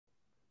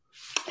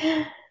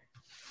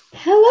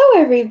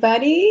Hello,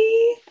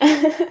 everybody.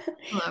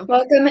 Hello.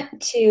 Welcome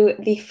to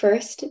the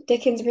first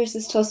Dickens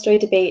versus Tolstoy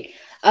debate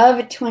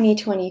of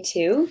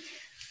 2022.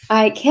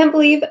 I can't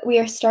believe we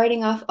are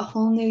starting off a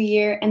whole new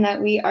year and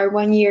that we are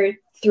 1 year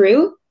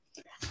through.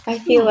 I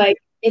feel like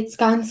it's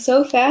gone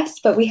so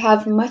fast, but we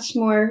have much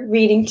more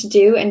reading to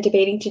do and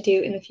debating to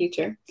do in the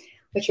future,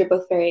 which we're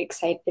both very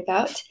excited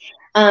about.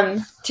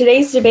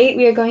 Today's debate,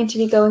 we are going to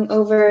be going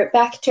over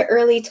back to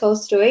early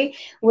Tolstoy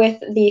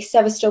with the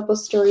Sevastopol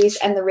Stories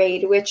and the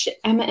Raid, which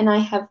Emma and I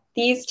have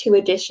these two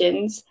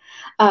editions,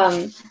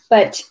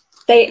 but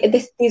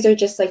these are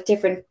just like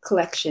different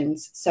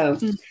collections. So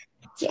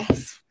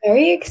yes,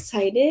 very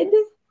excited.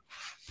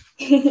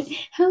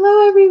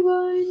 Hello,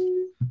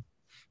 everyone.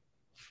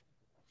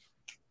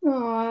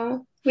 Aw,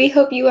 we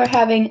hope you are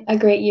having a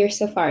great year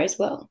so far as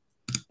well.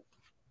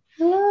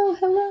 Hello,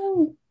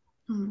 hello.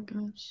 Oh my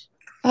gosh.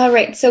 All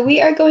right, so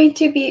we are going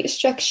to be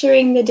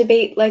structuring the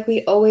debate like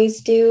we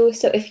always do.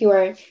 So if you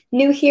are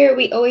new here,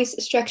 we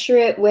always structure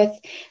it with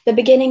the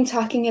beginning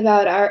talking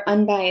about our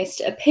unbiased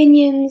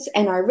opinions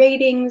and our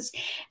ratings,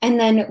 and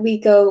then we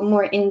go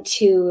more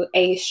into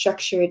a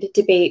structured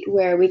debate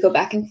where we go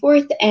back and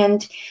forth,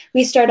 and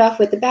we start off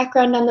with the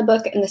background on the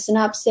book and the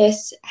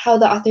synopsis, how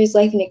the author's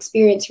life and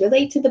experience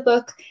relate to the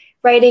book,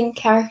 writing,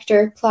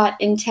 character, plot,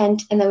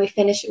 intent, and then we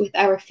finish with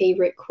our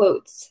favorite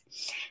quotes.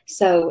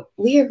 So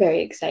we are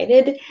very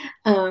excited.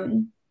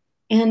 And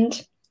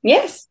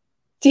yes,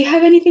 do you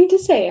have anything to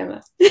say,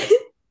 Emma?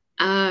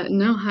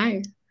 No,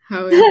 hi.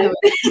 How are you?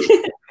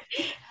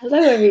 Hello,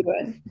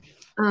 everyone.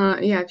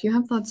 Yeah, if you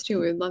have thoughts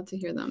too, we'd love to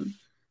hear them.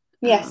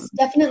 Yes,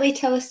 definitely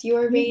tell us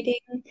your rating,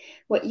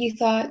 what you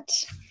thought.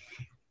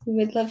 We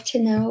would love to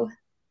know.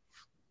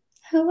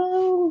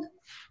 Hello.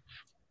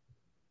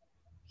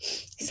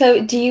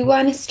 So do you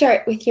want to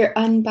start with your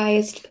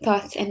unbiased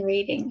thoughts and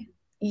rating?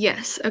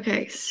 Yes,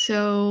 okay.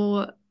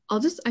 So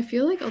I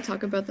feel like I'll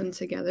talk about them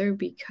together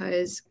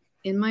because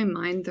in my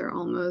mind they're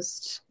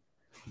almost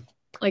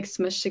like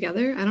smushed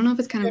together. I don't know if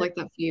it's kind of like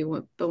that for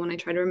you, but when I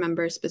try to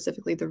remember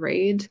specifically the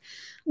raid,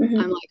 I'm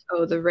like,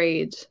 oh, the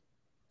raid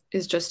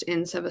is just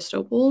in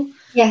Sevastopol.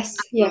 Yes,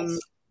 yes.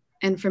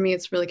 And for me,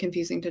 it's really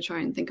confusing to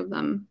try and think of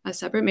them as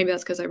separate. Maybe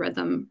that's because I read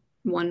them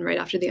one right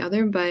after the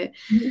other, but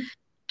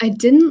I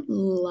didn't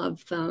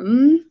love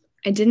them.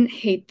 I didn't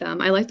hate them.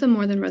 I liked them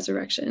more than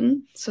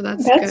Resurrection, so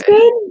that's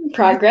good.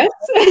 Progress.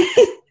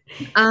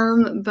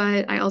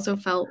 But I also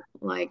felt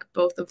like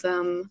both of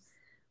them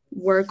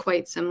were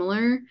quite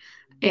similar,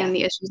 and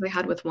the issues I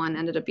had with one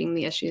ended up being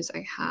the issues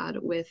I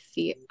had with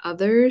the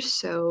other.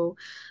 So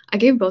I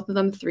gave both of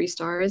them 3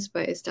 stars,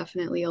 but it's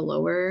definitely a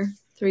lower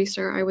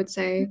 3-star, I would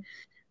say.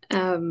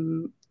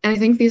 And I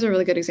think these are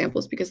really good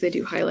examples because they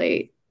do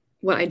highlight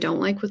what I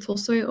don't like with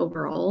Tolstoy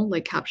overall,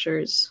 like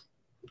captures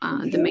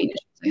the main issues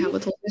I have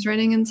with Tolstoy's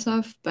writing and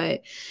stuff.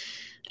 But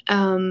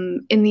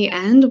in the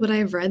end, would I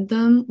have read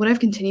them? Would I have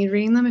continued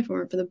reading them if it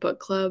weren't for the book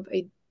club?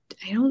 I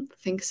don't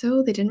think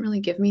so. They didn't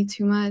really give me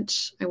too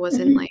much. I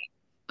wasn't like,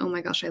 oh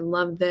my gosh, I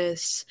love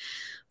this.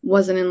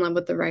 Wasn't in love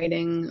with the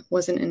writing.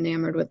 Wasn't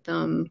enamored with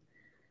them.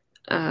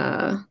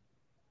 Was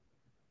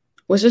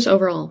just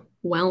overall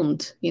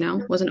whelmed, you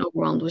know? Wasn't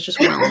overwhelmed, was just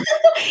whelmed.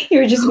 You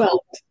were just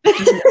whelmed.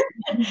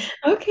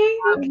 Okay.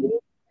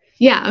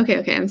 Yeah,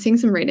 okay. I'm seeing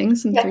some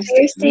ratings. Yes,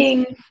 we're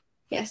seeing,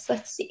 yes,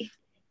 let's see.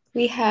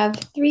 We have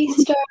 3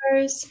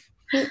 stars.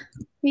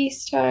 3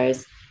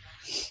 stars.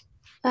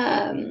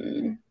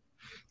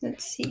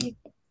 Let's see.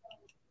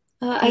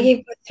 I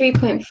gave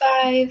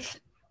 3.5.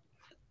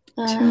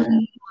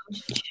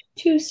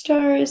 2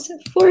 stars.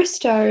 4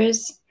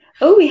 stars.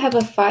 Oh, we have a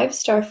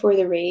 5-star for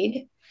the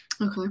raid.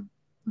 Okay,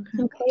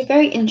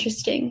 very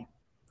interesting.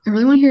 I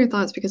really want to hear your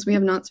thoughts because we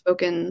have not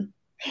spoken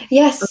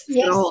yes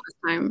at all this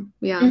time.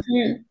 Yeah.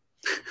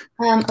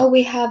 Oh,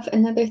 we have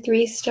another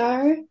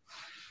 3-star.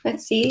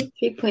 Let's see,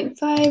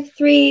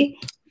 3.5.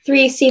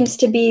 3 seems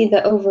to be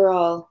the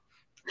overall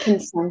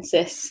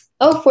consensus.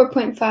 Oh,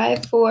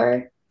 4.5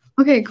 for.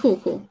 Okay,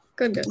 cool.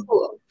 Good.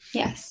 Cool.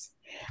 Yes.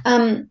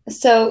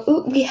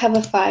 So we have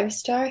a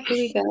 5-star. Here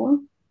we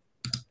go.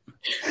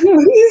 What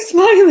are you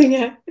smiling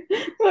at?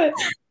 What?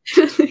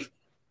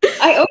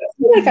 I always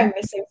feel like I'm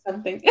missing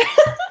something.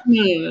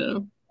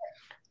 No.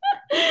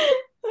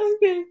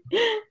 Okay.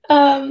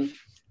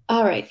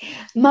 All right.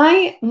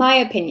 My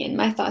opinion,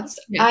 my thoughts.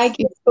 Yes. I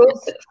give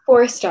both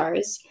 4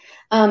 stars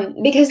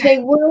because they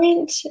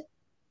weren't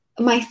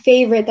my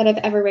favorite that I've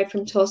ever read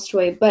from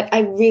Tolstoy, but I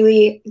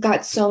really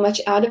got so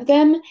much out of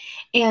them.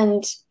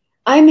 And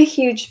I'm a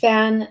huge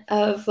fan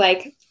of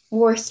like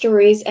war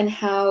stories and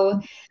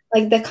how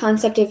like the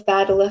concept of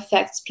battle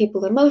affects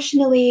people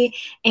emotionally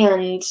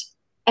and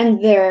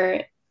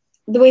the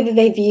way that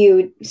they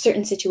view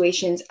certain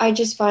situations. I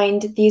just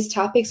find these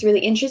topics really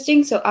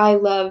interesting. So I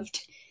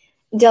loved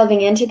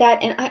delving into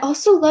that. And I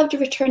also loved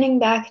returning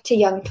back to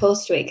young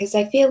Tolstoy because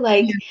I feel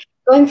like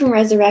going from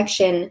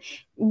Resurrection,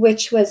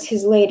 which was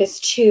his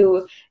latest,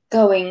 to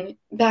going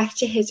back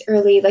to his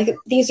early, like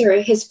these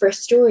are his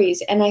first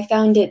stories. And I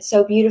found it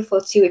so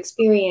beautiful to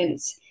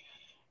experience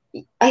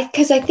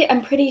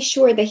I'm pretty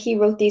sure that he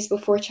wrote these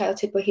before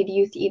childhood, boyhood,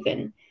 youth,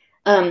 even,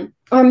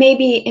 or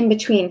maybe in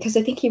between, because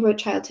I think he wrote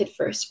childhood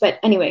first. But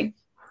anyway,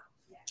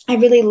 I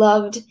really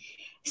loved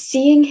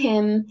seeing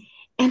him,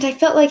 and I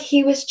felt like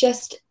he was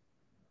just.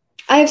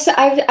 I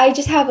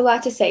just have a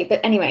lot to say,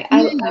 but anyway,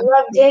 I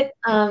loved it.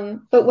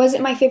 But was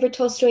it my favorite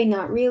Tolstoy?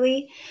 Not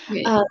really.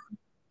 Yeah.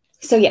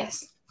 So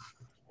yes,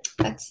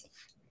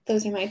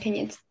 those are my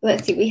opinions.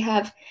 Let's see. We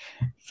have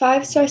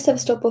 5-star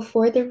Sevastopol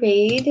for the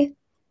raid.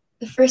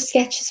 The first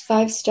sketch is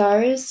 5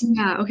 stars.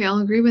 Yeah, okay, I'll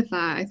agree with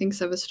that. I think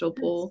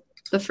Sevastopol,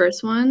 the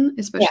first one,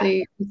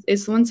 especially,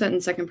 is the one set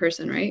in second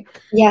person, right?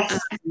 Yes,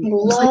 I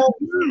love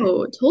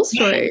oh,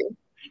 Tolstoy.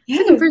 Yes.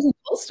 Second person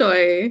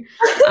Tolstoy.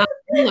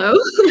 Hello.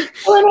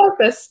 Pulling out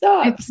the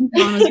stops. That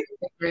one was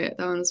my favorite.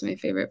 That one was my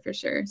favorite for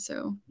sure.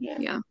 So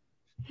yeah.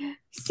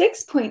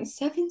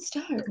 6.7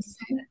 stars.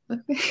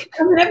 Okay.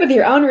 Coming up with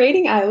your own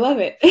rating. I love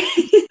it.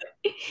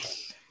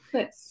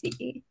 Let's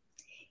see.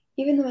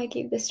 Even though I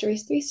gave the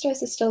stories 3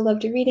 stars, I still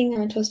loved reading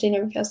them, and Tolstoy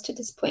never fails to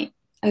disappoint.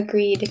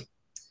 Agreed.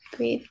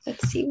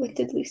 Let's see. What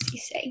did Lucy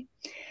say?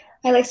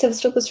 I like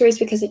Sevastopol Stories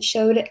because it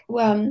showed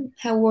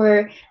how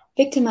war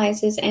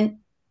victimizes and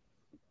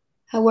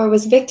how war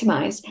was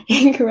victimized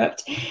and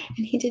corrupt,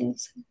 and he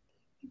didn't.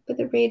 But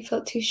the raid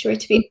felt too short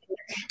to be.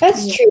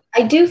 That's true.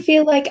 I do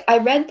feel like I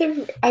read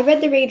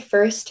the raid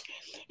first,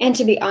 and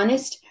to be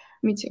honest,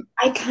 me too.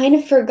 I kind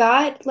of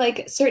forgot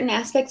like certain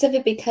aspects of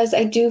it because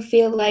I do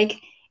feel like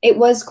it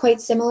was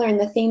quite similar, and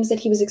the themes that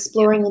he was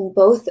exploring in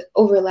both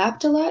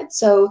overlapped a lot.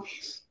 So,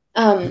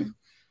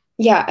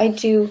 yeah, I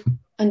do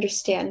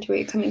understand where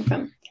you're coming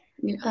from.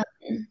 Yeah.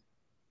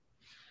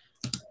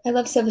 I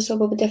love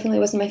Sevastopol, but definitely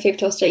wasn't my favorite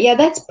Tolstoy. Yeah,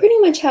 that's pretty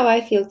much how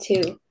I feel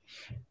too.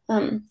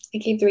 I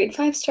gave the raid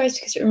 5 stars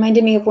because it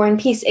reminded me of War and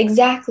Peace.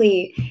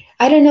 Exactly.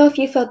 I don't know if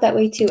you felt that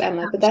way too,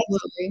 Emma, but that's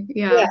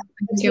yeah. I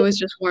think it was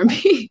just War and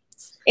Peace.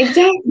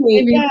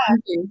 Exactly. Yeah.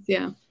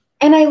 Yeah.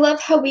 And I love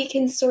how we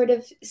can sort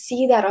of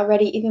see that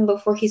already even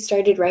before he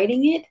started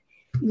writing it.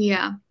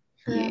 Yeah.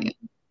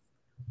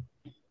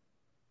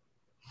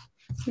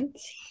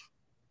 Let's see.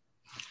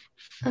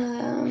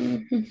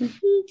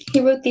 He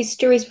wrote these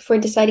stories before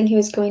deciding he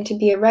was going to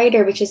be a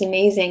writer, which is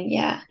amazing.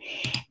 Yeah.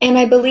 And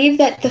I believe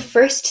that the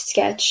first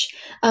sketch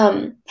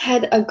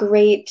had a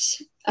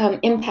great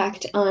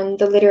impact on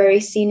the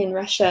literary scene in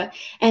Russia,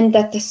 and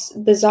that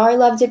the Tsar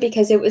loved it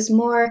because it was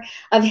more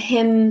of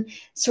him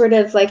sort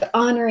of like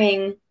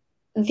honoring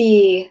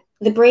the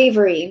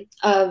bravery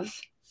of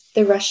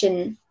the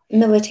Russian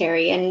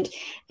military and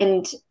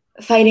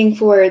fighting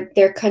for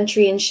their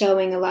country and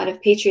showing a lot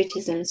of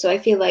patriotism. So I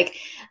feel like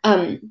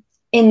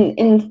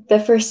in the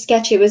first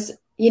sketch, it was,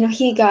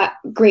 he got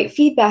great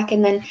feedback.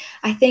 And then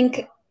I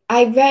think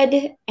I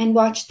read and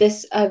watched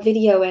this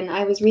video, and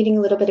I was reading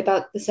a little bit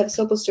about the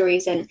Sevastopol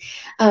stories, and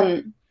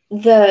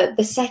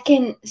the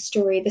second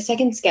story, the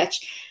second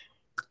sketch,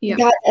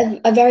 got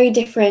a very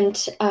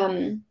different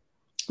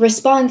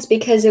response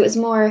because it was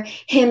more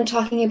him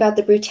talking about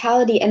the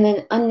brutality and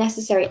then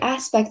unnecessary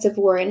aspects of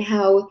war and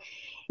how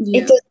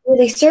it doesn't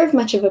really serve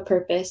much of a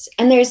purpose.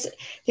 And there's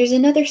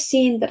another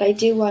scene that I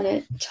do want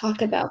to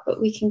talk about, but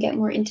we can get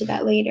more into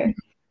that later.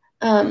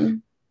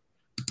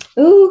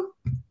 Ooh,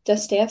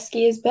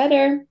 Dostoevsky is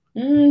better.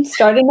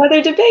 Start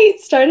another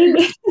debate.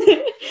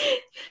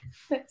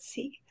 Let's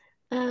see.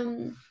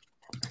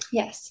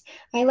 Yes,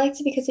 I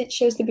liked it because it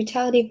shows the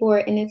brutality of war,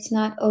 and it's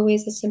not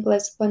always as simple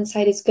as one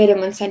side is good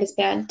and one side is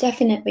bad.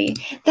 Definitely.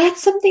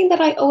 That's something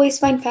that I always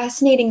find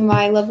fascinating and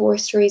why I love war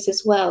stories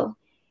as well.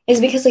 Is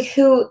because like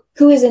who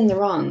is in the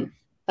wrong,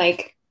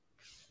 like,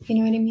 you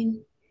know what I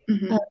mean?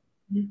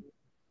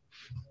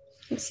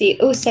 Let's see.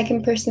 Oh,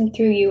 second person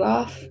threw you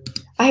off.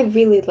 I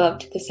really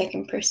loved the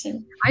second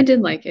person. I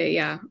did like it.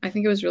 Yeah, I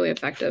think it was really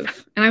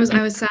effective, and I was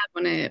sad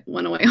when it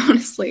went away.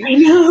 Honestly, I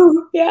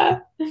know. Yeah,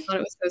 I thought it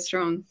was so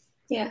strong.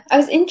 Yeah, I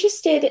was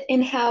interested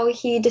in how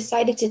he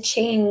decided to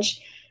change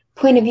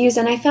point of views,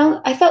 and I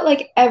felt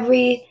like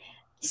every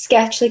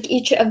sketch, like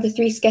each of the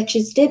 3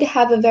 sketches, did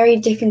have a very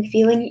different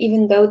feeling,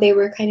 even though they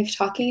were kind of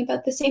talking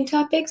about the same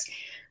topics,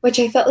 which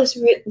I felt was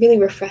really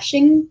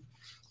refreshing.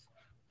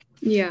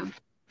 Yeah.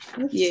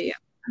 Yeah.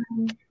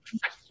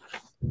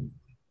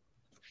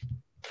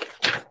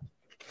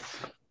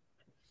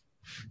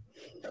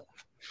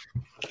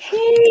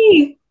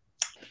 Hey,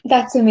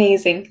 that's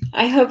amazing.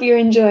 I hope you're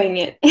enjoying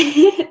it.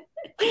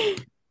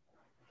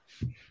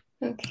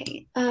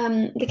 Okay.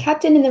 The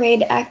captain in the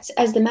raid acts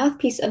as the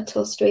mouthpiece of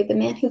Tolstoy. The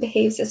man who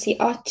behaves as he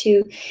ought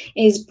to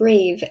is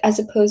brave, as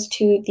opposed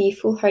to the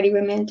foolhardy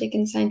romantic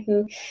insane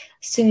who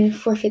soon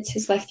forfeits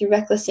his life through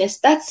recklessness.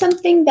 That's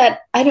something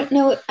that I don't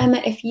know,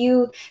 Emma, if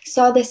you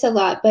saw this a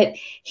lot, but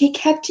he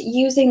kept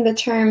using the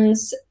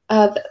terms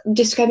of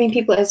describing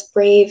people as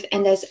brave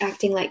and as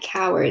acting like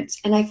cowards.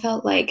 And I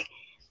felt like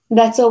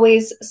that's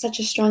always such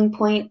a strong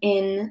point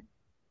in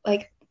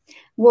like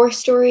war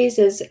stories,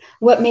 is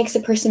what makes a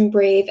person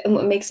brave and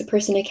what makes a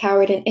person a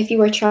coward. And if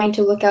you are trying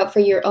to look out for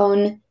your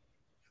own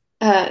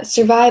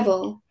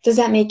survival, does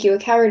that make you a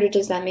coward or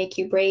does that make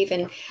you brave?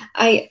 And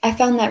I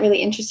found that really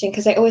interesting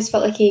because I always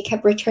felt like he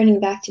kept returning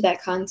back to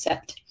that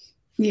concept.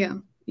 Yeah.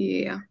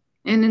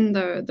 And in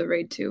the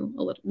raid too,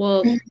 a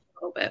little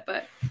bit,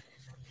 but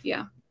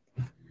yeah.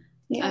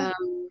 I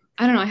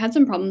don't know. I had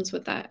some problems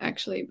with that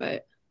actually,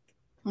 but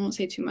I won't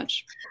say too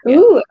much.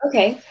 Ooh,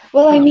 okay.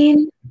 Well, I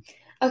mean,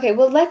 okay,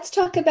 well, let's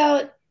talk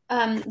about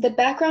the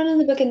background in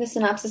the book and the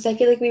synopsis. I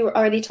feel like we were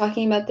already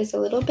talking about this a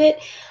little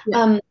bit.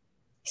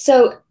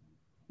 So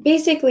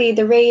basically,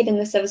 the Raid and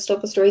the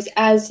Sevastopol Stories,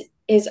 as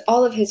is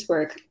all of his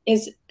work,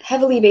 is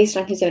heavily based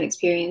on his own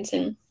experience.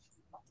 And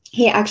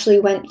he actually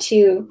went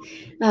to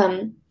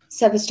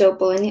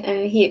Sevastopol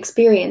and he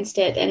experienced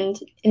it and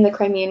in the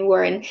Crimean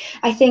War. And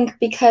I think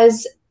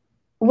because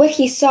what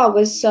he saw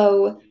was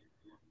so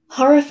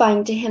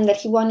horrifying to him that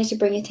he wanted to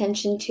bring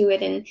attention to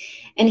it,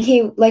 and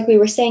he, like we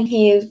were saying,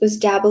 he was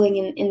dabbling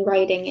in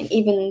writing, and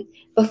even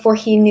before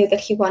he knew that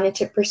he wanted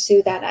to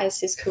pursue that as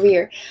his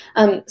career.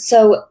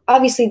 So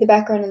obviously the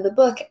background of the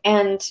book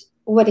and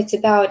what it's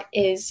about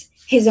is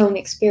his own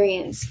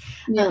experience,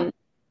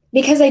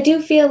 because I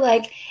do feel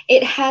like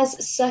it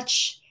has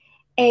such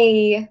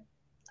a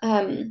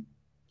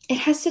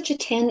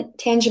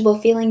tangible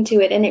feeling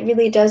to it, and it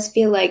really does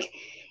feel like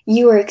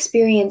you are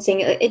experiencing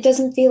it. It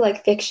doesn't feel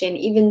like fiction,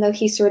 even though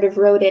he sort of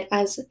wrote it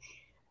as,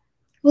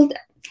 well,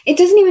 it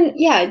doesn't even,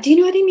 do you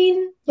know what I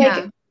mean?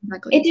 Like,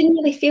 exactly. It didn't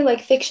really feel like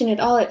fiction at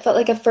all. It felt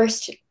like a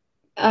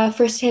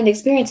first-hand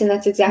experience, and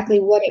that's exactly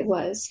what it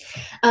was.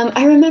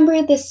 I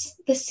remember the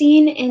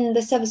scene in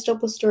the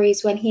Sevastopol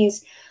Stories when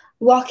he's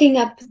walking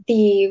up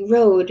the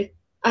road.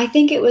 I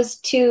think it was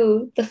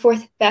to the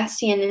 4th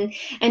Bastion,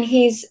 and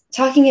he's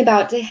talking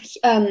about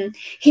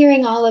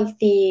hearing all of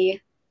the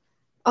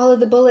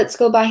bullets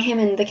go by him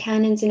and the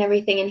cannons and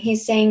everything. And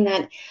he's saying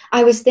that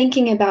I was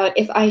thinking about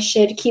if I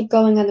should keep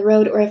going on the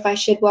road or if I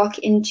should walk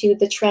into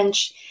the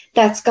trench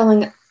that's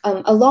going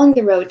along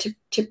the road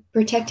to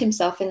protect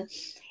himself. And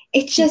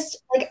it's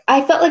just like,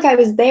 I felt like I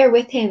was there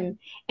with him,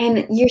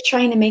 and you're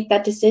trying to make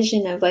that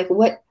decision of like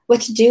what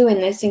to do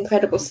in this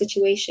incredible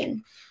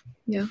situation.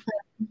 Yeah.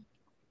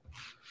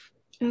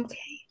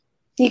 Okay.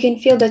 You can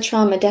feel the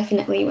trauma,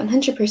 definitely,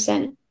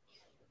 100%.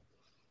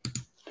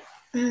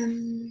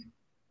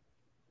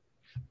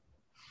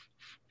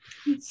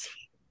 Let's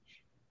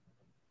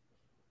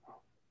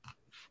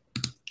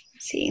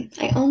see.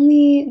 The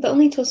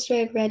only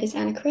Tolstoy I've read is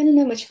Anna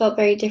Karenina, which felt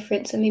very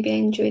different, so maybe I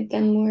enjoyed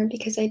them more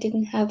because I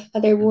didn't have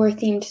other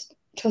war-themed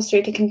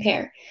Tolstoy to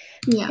compare.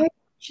 Yeah. Very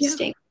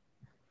interesting.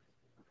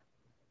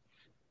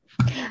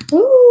 Yeah.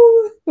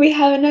 Ooh, we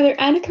have another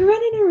Anna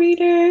Karenina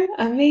reader.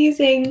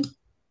 Amazing.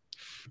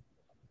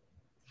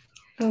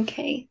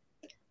 Okay.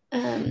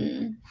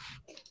 Oh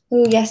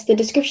yes, the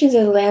descriptions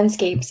of the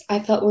landscapes I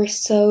felt were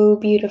so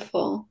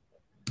beautiful.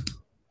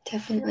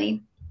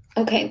 Definitely.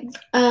 Okay.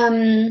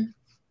 All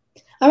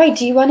right.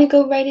 Do you want to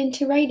go right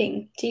into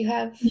writing? Do you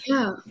have?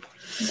 Yeah.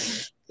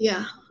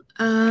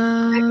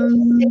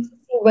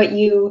 What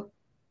you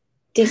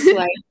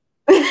dislike.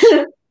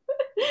 We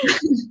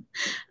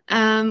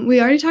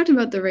already talked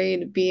about the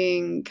Raid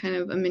being kind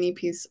of a mini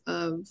piece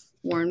of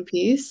War and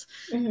Peace.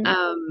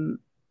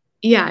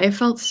 Yeah, it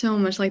felt so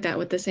much like that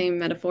with the same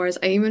metaphors.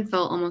 I even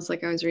felt almost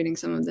like I was reading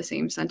some of the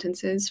same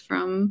sentences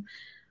from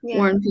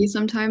War and Peace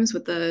sometimes,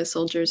 with the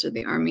soldiers or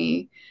the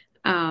army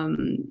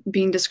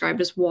being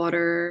described as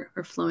water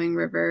or flowing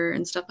river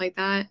and stuff like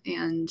that.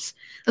 And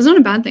that's not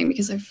a bad thing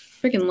because I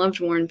freaking loved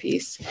War and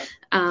Peace.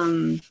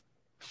 That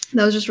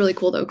was just really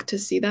cool though to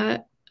see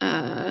that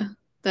I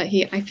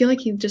feel like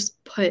he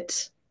just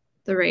put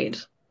the Raid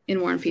in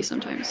War and Peace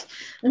sometimes.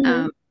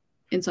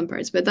 In some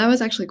parts, but that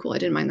was actually cool. I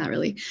didn't mind that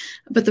really.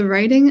 But the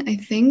writing, I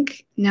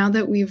think now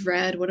that we've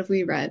read, what have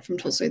we read from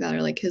Tolstoy that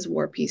are like his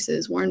war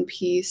pieces? War and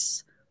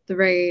Peace, The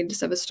Raid,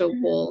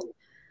 Sevastopol.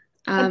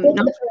 Not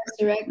the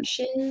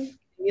Resurrection.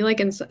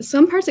 Like in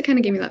some parts, it kind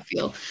of gave me that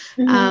feel.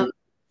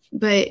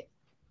 But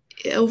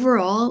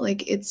overall,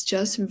 like it's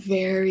just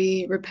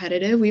very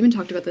repetitive. We even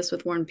talked about this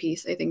with War and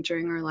Peace, I think,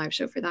 during our live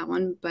show for that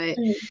one. But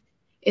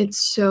it's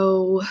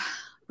so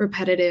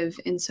repetitive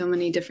in so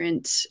many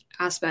different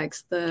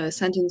aspects. The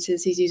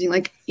sentences he's using,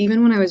 like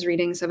even when I was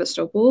reading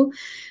Sevastopol,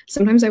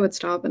 sometimes I would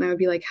stop and I would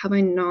be like, have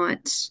I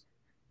not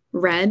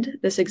read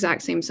this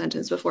exact same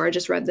sentence before? I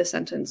just read this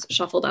sentence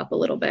shuffled up a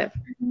little bit.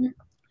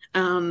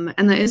 And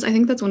that is, I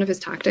think that's one of his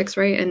tactics,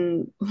 right?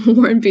 And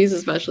War and Peace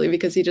especially,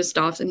 because he just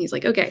stops and he's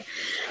like, okay,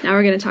 now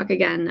we're going to talk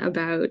again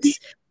about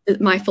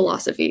my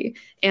philosophy,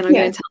 and I'm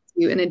going to tell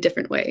you in a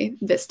different way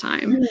this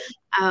time.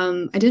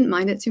 I didn't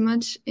mind it too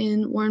much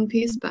in War and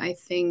Peace, but I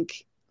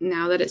think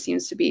now that it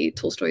seems to be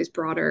Tolstoy's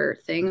broader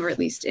thing, or at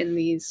least in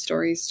these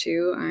stories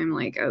too, I'm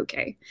like,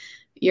 okay,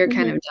 you're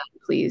kind of done,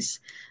 please.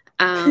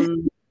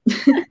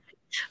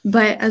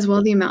 But as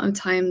well, the amount of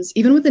times,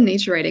 even with the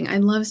nature writing, I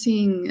love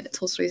seeing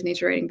Tolstoy's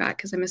nature writing back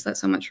because I miss that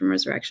so much from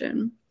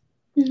Resurrection.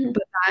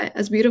 But that,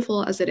 as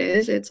beautiful as it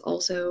is, it's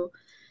also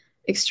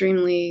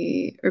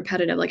extremely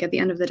repetitive. Like at the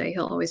end of the day,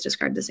 he'll always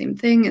describe the same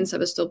thing. In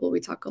Sevastopol, we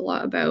talk a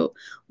lot about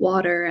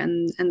water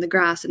and the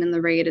grass, and in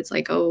the Raid, it's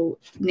like, oh,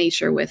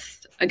 nature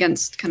with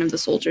against kind of the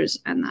soldiers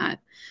and that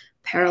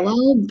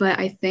parallel. But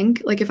I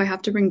think like if I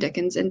have to bring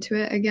Dickens into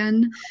it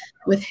again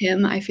with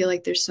him, I feel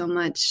like there's so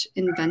much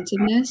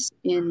inventiveness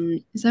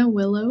in, is that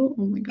Willow?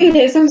 Oh my god. It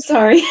is, I'm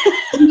sorry.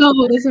 No,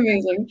 that's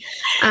amazing.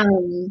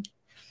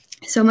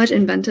 So much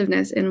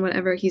inventiveness in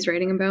whatever he's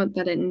writing about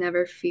that it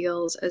never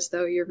feels as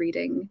though you're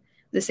reading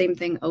the same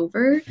thing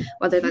over,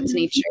 whether that's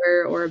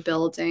nature or a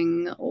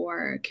building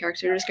or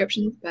character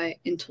descriptions. But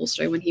in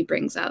Tolstoy, when he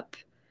brings up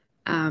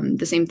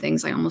the same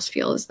things, I almost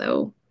feel as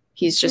though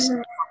he's just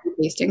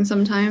wasting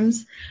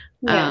sometimes,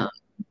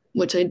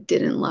 which I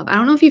didn't love. I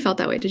don't know if you felt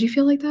that way. Did you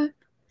feel like that?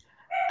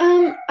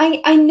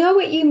 I know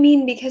what you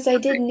mean, because I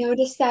did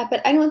notice that,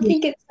 but I don't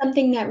think it's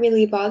something that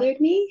really bothered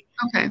me.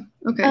 Okay.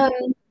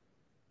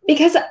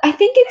 Because I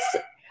think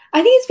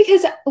it's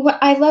because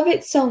I love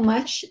it so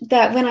much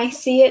that when I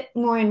see it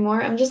more and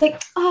more, I'm just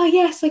like, oh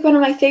yes, like one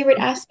of my favorite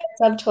aspects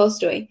of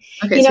Tolstoy.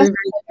 Okay, you know, so we have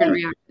very different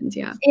reactions,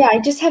 yeah, I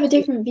just have a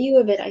different view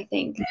of it, I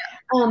think.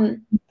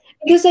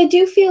 Because I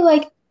do feel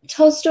like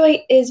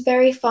Tolstoy is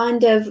very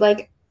fond of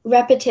like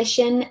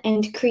repetition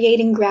and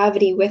creating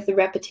gravity with the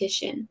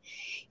repetition.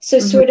 So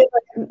sort of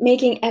like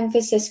making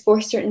emphasis for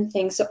certain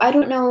things. So I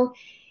don't know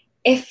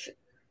if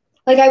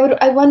like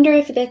I wonder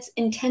if that's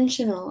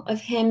intentional of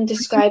him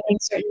describing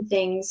certain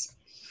things.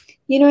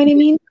 You know what I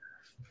mean?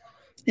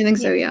 I think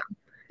so, yeah.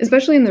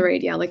 Especially in the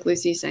Raid, yeah, like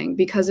Lucy's saying,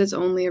 because it's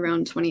only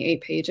around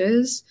 28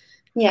 pages.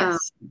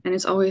 Yes. And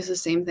it's always the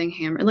same thing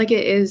hammered. Like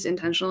it is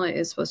intentional. It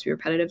is supposed to be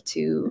repetitive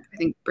to, I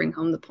think, bring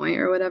home the point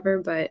or whatever.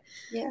 But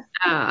yeah,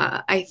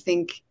 I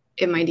think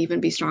it might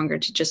even be stronger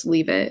to just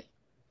leave it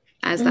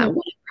as that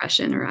one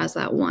impression or as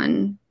that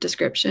one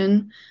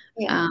description.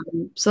 Yeah.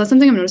 So that's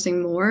something I'm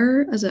noticing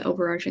more as an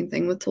overarching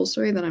thing with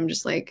Tolstoy, that I'm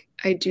just like,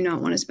 I do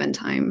not want to spend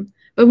time.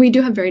 But we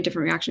do have very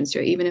different reactions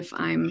to it, even if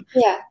I'm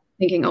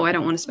thinking, oh, I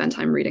don't want to spend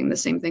time reading the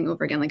same thing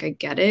over again. Like I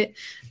get it.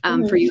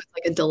 For you, it's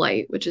like a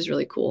delight, which is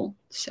really cool.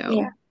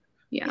 So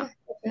yeah,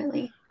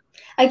 definitely.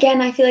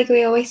 Again, I feel like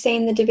we always say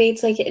in the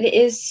debates, like it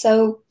is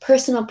so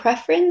personal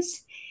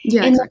preference.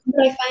 Yeah, and exactly. that's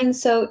what I find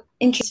so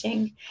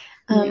interesting.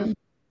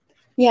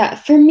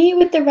 For me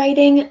with the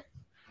writing,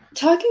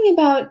 talking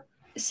about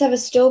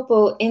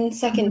Sevastopol in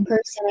second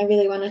person, I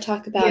really want to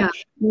talk about,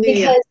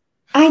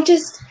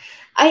 because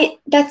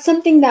that's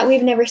something that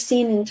we've never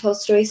seen in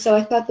Tolstoy, so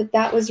I thought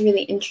that was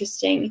really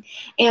interesting.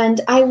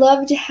 And I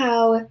loved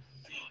how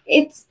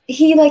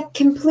he like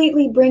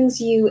completely brings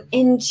you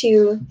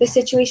into the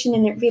situation,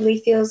 and it really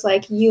feels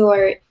like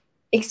you're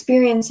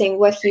experiencing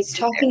what he's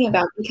talking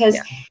about, because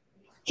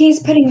he's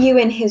putting you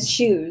in his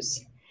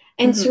shoes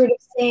and sort of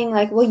saying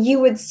like, well, you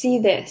would see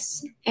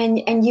this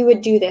and you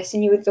would do this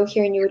and you would go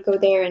here and you would go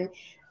there, and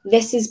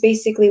this is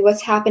basically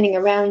what's happening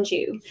around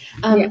you.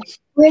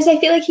 Whereas I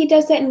feel like he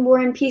does that in War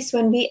and Peace.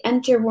 When we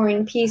enter War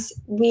and Peace,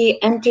 we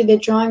enter the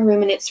drawing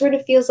room, and it sort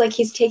of feels like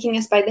he's taking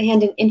us by the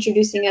hand and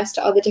introducing us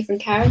to all the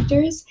different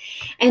characters.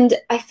 And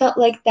I felt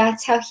like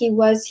that's how he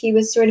was. He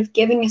was sort of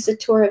giving us a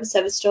tour of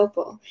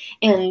Sevastopol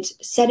and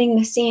setting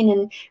the scene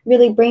and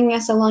really bringing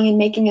us along and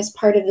making us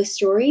part of the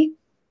story.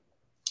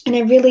 And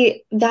I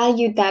really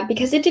valued that,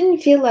 because it didn't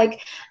feel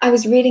like I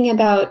was reading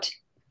about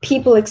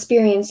people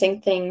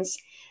experiencing things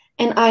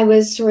and I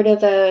was sort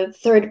of a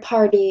third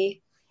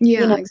party,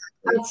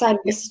 outside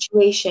of the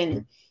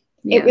situation.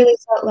 It really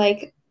felt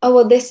like, oh,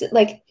 well, this,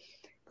 like,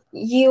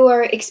 you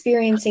are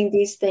experiencing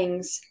these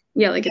things.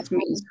 Yeah, like it's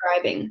me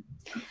describing,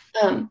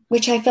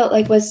 which I felt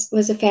like was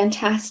a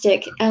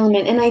fantastic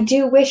element. And I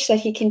do wish that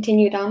he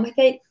continued on with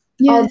it.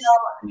 Yes.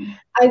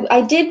 Although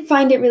I did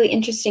find it really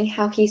interesting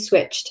how he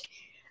switched.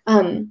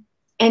 And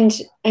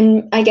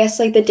I guess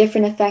like the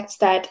different effects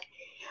that,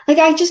 like,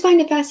 I just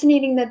find it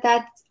fascinating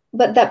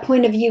but that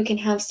point of view can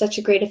have such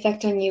a great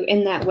effect on you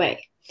in that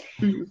way.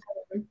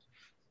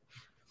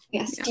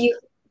 Yes. Yeah.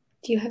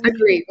 Do you have?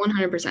 Agree,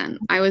 100%.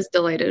 I was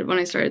delighted when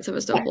I started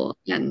Sevastopol,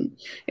 and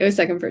it was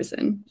second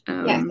person. So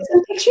I'm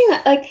picturing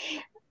that. Like,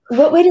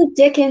 what would a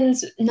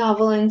Dickens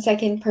novel in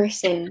second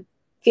person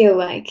feel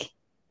like?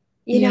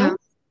 You know?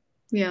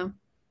 Yeah.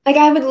 Like,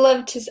 I would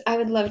love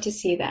to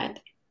see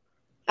that.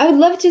 I would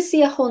love to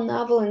see a whole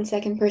novel in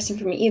second person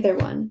from either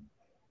one.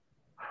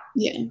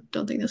 Yeah,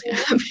 don't think that's gonna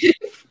happen.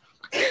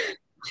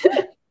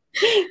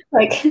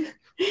 Like,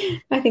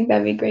 I think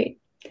that'd be great.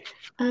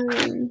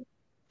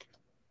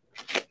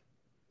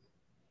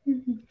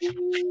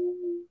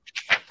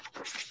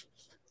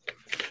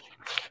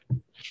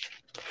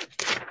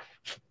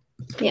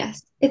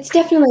 Yes, it's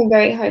definitely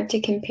very hard to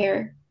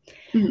compare.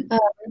 And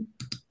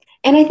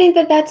I think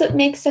that's what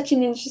makes such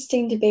an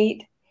interesting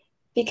debate,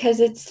 because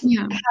it's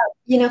how,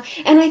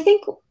 and I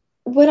think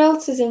what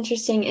else is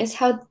interesting is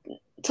how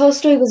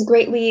Tolstoy was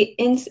greatly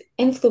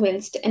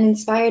influenced and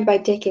inspired by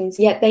Dickens,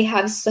 yet they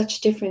have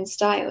such different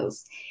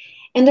styles.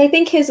 And I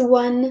think his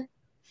one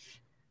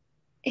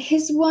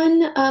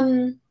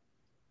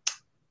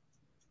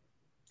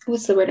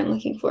what's the word I'm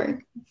looking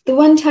for? The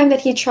one time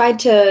that he tried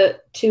to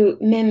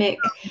mimic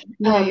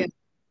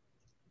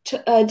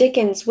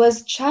Dickens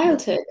was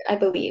childhood, I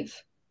believe,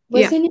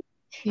 wasn't it?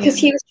 Because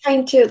he was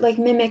trying to like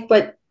mimic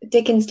what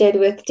Dickens did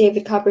with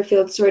David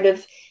Copperfield, sort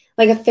of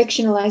like a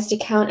fictionalized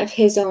account of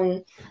his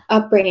own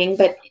upbringing,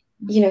 but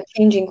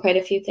changing quite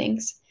a few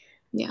things.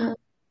 Yeah.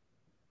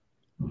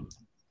 Let's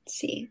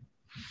see.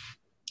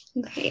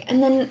 Okay,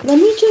 and then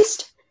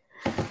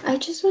I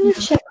just want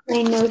to check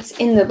my notes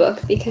in the book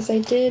because I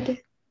did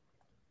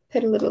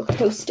put a little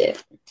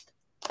post-it.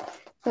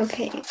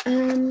 Okay.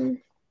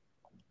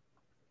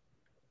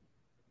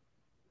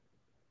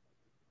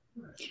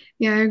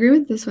 Yeah, I agree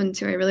with this one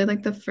too. I really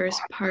like the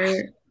first part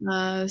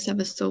of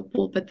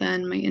Sevastopol, but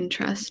then my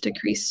interest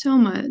decreased so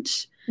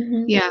much.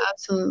 Mm-hmm. Yeah,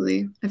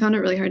 absolutely. I found it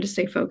really hard to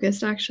stay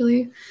focused,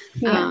 actually.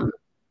 Yeah.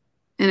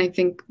 And I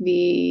think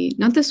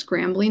not the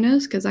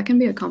scrambliness, because that can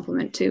be a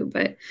compliment too,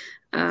 but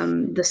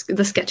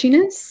the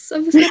sketchiness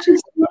of the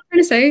sketches, I'm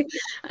trying to say.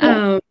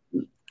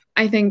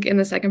 I think in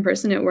the second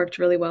person, it worked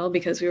really well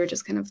because we were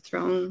just kind of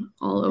thrown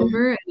all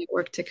over, and it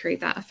worked to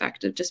create that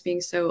effect of just being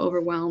so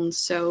overwhelmed,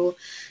 so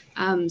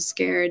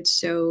scared,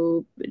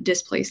 so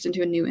displaced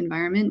into a new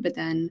environment. But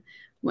then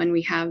when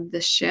we have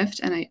this shift,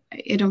 and I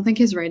don't think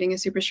his writing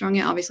is super strong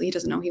yet. Obviously, he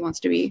doesn't know he wants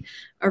to be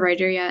a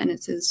writer yet, and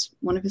it's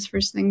one of his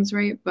first things,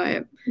 right?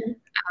 But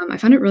I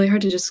found it really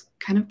hard to just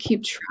kind of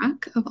keep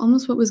track of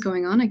almost what was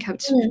going on. I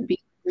kept being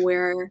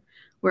where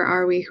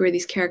are we? Who are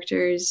these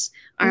characters?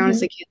 I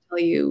honestly can't tell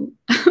you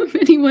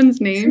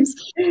anyone's names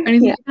or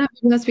anything like that.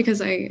 Maybe that's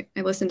because I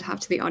listened half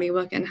to the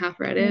audiobook and half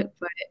read it.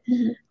 But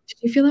did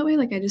you feel that way?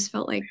 Like I just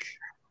felt like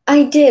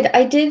I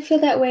did feel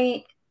that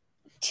way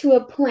to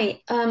a point.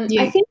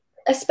 I think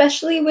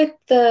especially with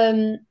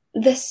the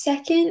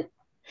second,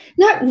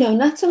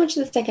 not so much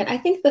the second. I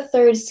think the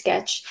third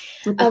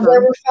sketch where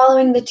we're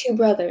following the two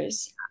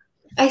brothers.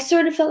 I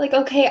sort of felt like,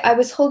 okay, I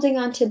was holding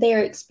on to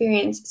their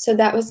experience, so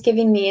that was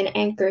giving me an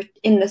anchor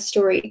in the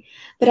story.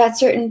 But at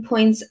certain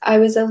points, I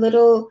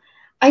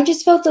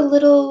just felt a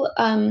little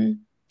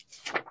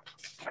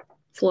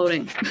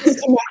floating,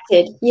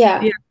 disconnected.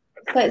 Yeah,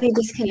 slightly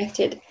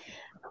disconnected.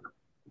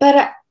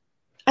 But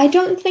I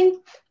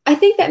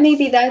think that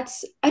maybe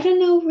that's, I don't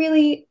know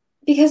really,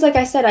 because like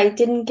I said, I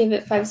didn't give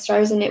it 5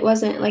 stars, and it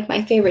wasn't like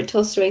my favorite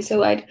Tolstoy,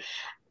 so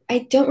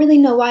I don't really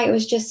know why. It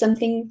was just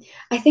something,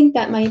 I think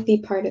that might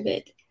be part of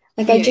it.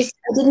 Like I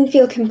didn't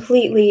feel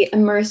completely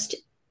immersed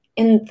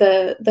in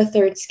the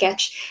third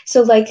sketch.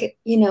 So like,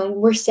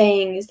 we're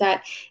saying is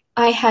that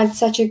I had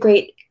such a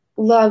great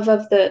love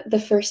of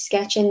the first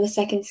sketch and the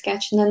second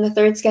sketch, and then the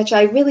third sketch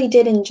I really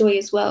did enjoy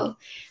as well.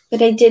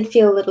 But I did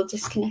feel a little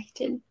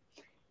disconnected.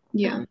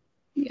 Yeah.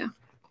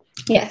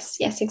 Yes,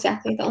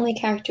 exactly. The only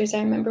characters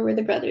I remember were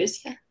the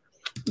brothers.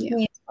 Yeah.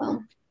 Me as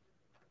well.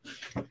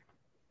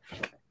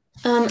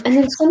 And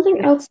then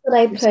something else that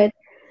I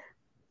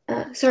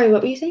put. Sorry,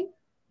 what were you saying?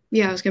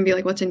 Yeah, I was gonna be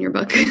like, what's in your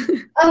book?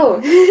 Oh,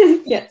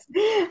 yes.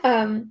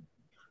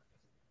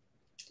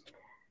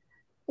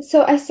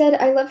 So I said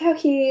I love how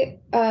he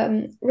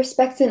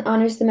respects and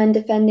honors the men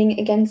defending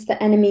against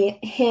the enemy.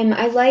 Him.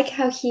 I like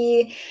how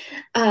he,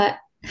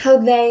 how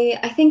they.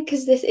 I think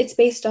because it's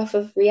based off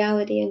of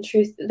reality and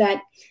truth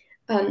that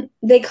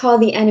they call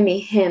the enemy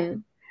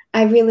him.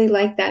 I really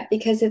like that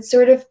because it's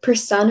sort of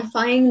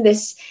personifying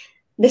this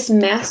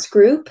mass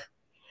group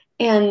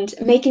and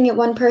making it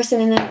one person.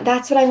 And then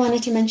that's what I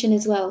wanted to mention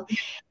as well.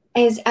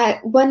 Is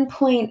at one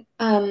point,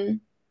 I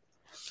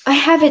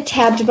have it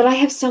tabbed, but I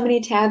have so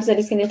many tabs that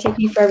it's going to take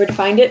me forever to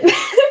find it.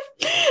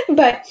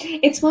 But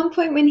it's one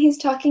point when he's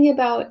talking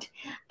about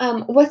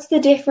what's the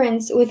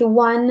difference with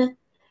one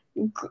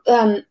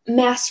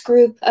mass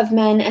group of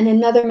men and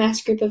another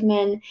mass group of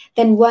men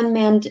than one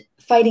man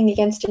fighting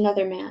against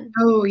another man.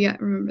 Oh, yeah,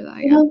 remember that.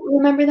 Yeah.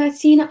 Remember that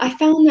scene? I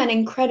found that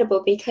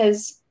incredible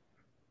because,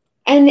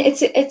 and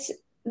it's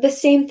the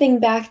same thing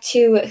back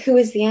to who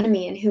is the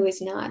enemy and who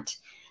is not.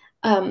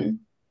 And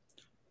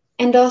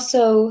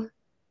also,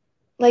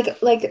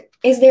 like,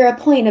 is there a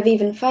point of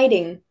even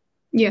fighting?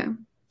 Yeah.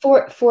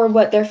 For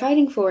what they're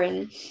fighting for,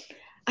 and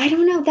I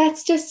don't know.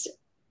 That's just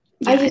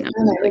I just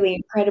found that really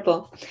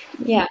incredible.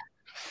 Yeah.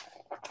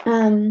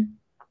 And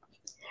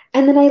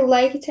then I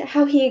liked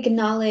how he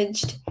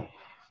acknowledged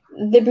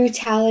the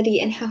brutality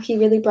and how he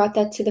really brought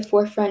that to the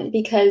forefront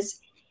because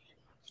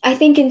I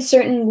think in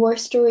certain war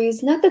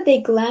stories, not that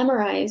they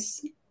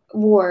glamorize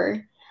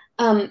war,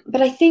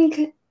 but I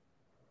think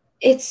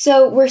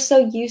we're so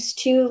used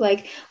to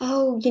like,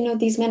 oh,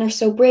 these men are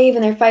so brave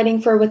and they're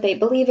fighting for what they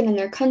believe in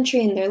their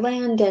country and their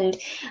land, and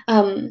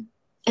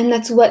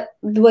that's what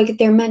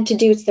they're meant to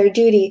do. It's their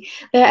duty.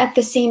 But at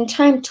the same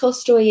time,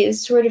 Tolstoy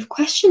is sort of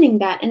questioning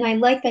that, and I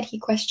like that he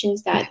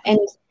questions that. And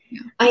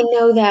I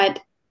know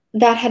that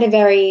had a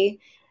very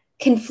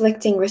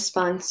conflicting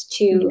response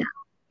to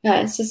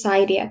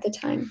society at the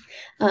time.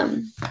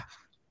 Let's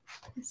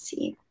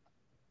see.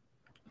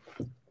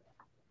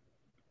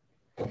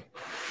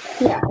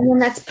 Yeah, and then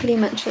that's pretty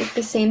much like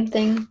the same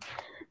thing.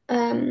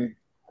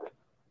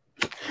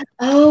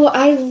 Oh,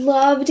 I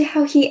loved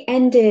how he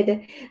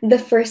ended the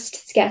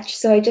first sketch,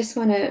 so I just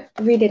want to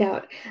read it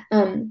out.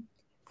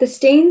 The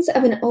stains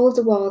of an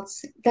old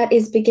waltz that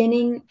is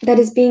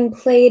being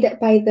played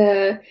by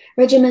the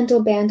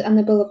regimental band on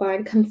the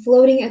boulevard come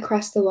floating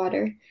across the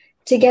water,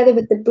 together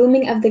with the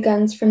booming of the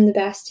guns from the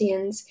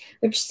bastions,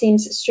 which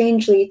seems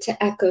strangely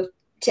to echo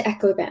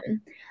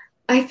them.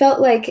 I felt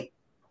like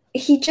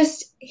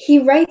he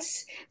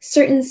writes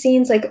certain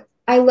scenes, like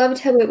I loved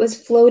how it was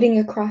floating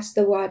across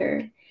the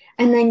water,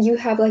 and then you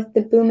have like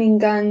the booming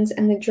guns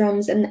and the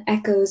drums and the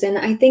echoes, and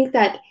I think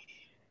that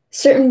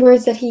certain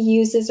words that he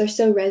uses are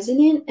so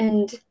resonant,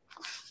 and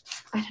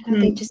I don't know,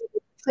 they just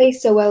play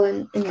so well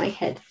in my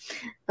head.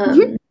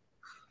 Let's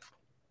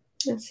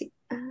see.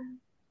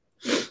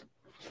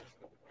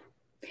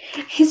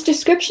 His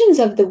descriptions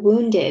of the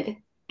wounded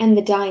and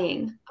the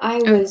dying, I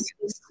was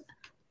just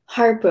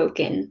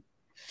heartbroken.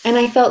 And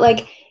I felt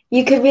like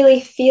you could really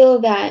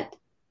feel that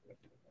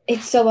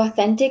it's so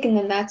authentic, and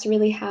then that's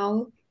really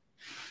how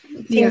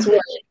things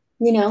work,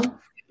 you know?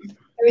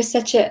 There was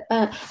such a...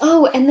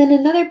 and then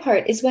another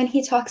part is when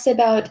he talks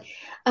about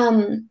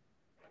the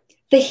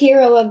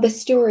hero of the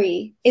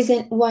story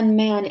isn't one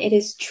man, it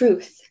is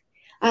truth.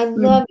 I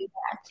love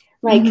that.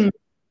 Like,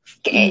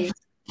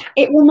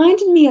 it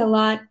reminded me a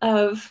lot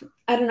of...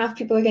 I don't know if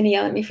people are going to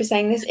yell at me for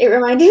saying this. It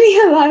reminded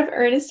me a lot of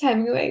Ernest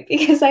Hemingway,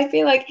 because I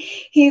feel like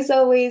he's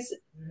always,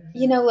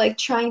 like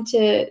trying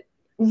to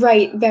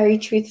write very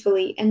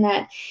truthfully, and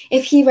that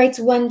if he writes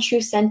one true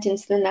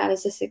sentence, then that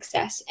is a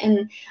success.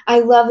 And I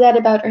love that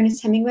about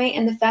Ernest Hemingway,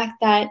 and the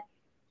fact that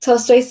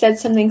Tolstoy said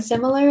something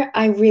similar,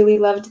 I really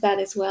loved that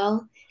as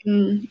well.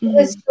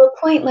 Because to a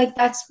point, like,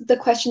 that's the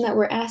question that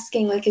we're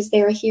asking, like, is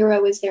there a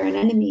hero, is there an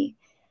enemy?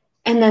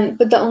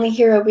 But the only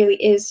hero really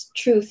is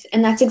truth,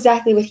 and that's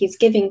exactly what he's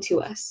giving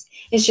to us.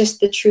 It's just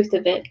the truth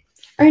of it.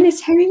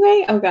 Ernest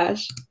Hemingway? Oh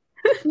gosh.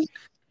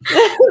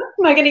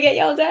 Am I gonna get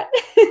yelled at?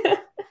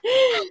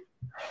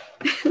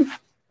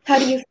 How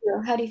do you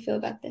feel? How do you feel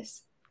about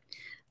this?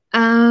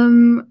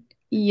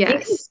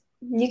 Yes.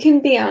 You can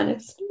be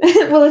honest.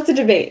 Well, it's a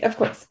debate, of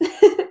course.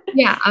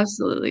 Yeah,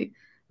 absolutely.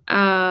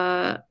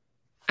 I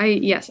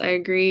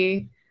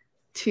agree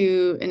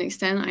to an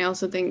extent. I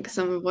also think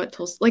some of what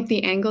Tolstoy, like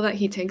the angle that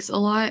he takes a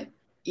lot,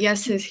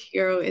 yes, his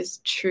hero is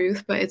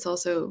truth, but it's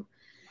also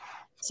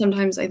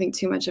sometimes I think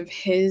too much of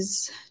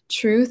his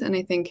truth, and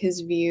I think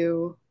his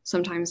view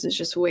sometimes is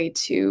just way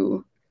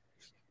too,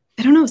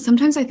 I don't know,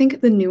 sometimes I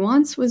think the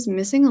nuance was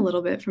missing a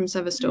little bit from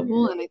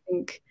Sevastopol, and I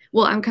think,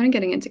 well, I'm kind of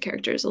getting into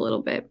characters a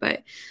little bit,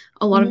 but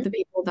a lot of the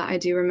people that I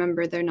do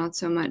remember, they're not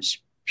so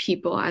much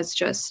people as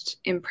just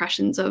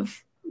impressions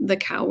of the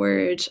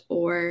coward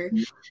or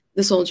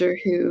the soldier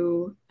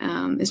who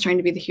is trying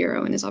to be the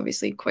hero and is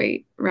obviously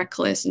quite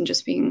reckless and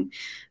just being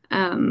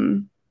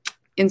in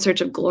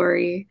search of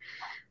glory.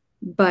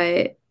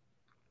 But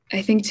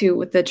I think too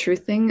with the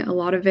truth thing, a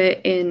lot of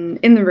it in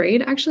the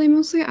Raid, actually,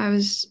 mostly, a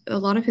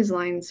lot of his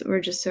lines were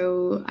just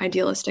so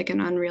idealistic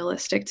and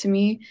unrealistic to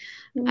me,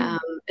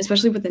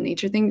 especially with the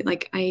nature thing.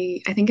 Like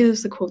I think it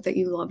was the quote that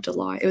you loved a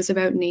lot. It was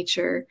about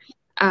nature,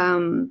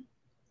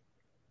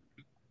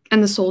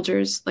 and the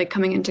soldiers like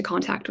coming into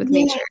contact with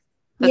nature,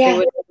 that they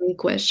would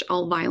relinquish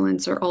all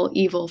violence or all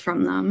evil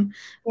from them.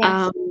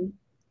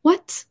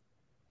 What?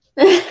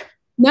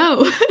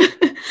 No.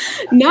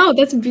 No,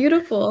 that's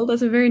beautiful.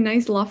 That's a very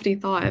nice, lofty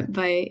thought,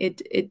 but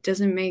it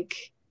doesn't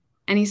make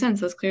any sense.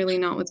 That's clearly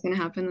not what's going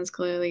to happen. That's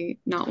clearly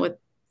not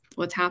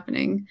what's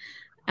happening.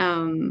 I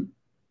don't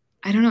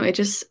know.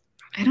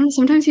 I don't know.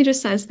 Sometimes he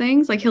just says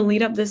things like he'll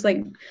lead up this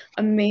like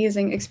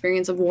amazing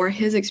experience of war,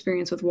 his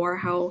experience with war,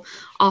 how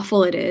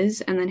awful it is,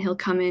 and then he'll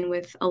come in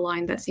with a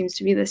line that seems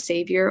to be the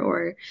savior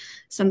or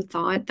some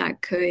thought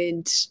that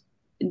could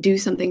do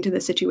something to the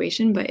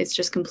situation, but it's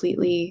just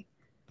completely...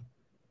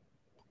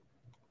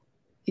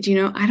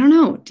 I don't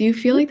know. Do you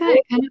feel like that?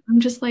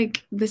 I'm just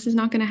like, this is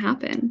not going to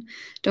happen.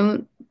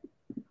 Don't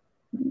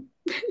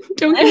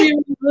give me a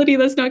reality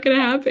that's not going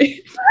to happen.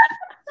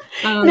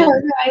 No,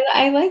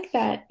 I like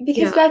that,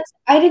 because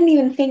I didn't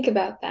even think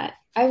about that.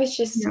 I was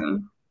just,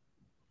 no,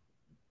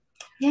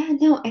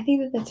 I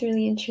think that's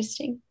really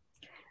interesting.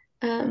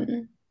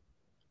 I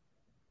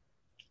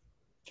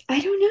don't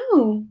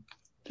know.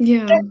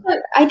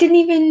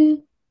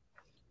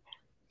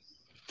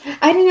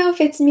 I don't know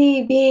if it's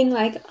me being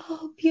like,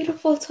 oh,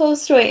 beautiful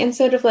Tolstoy, and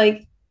sort of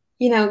like,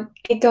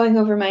 it going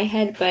over my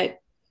head,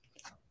 but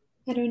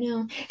I don't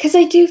know. Because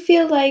I do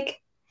feel like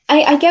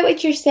I get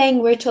what you're saying,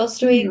 where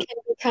Tolstoy can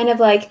be kind of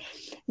like,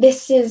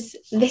 this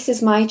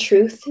is my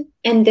truth,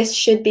 and this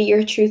should be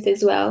your truth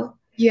as well.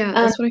 Yeah,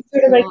 that's what I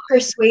sort of like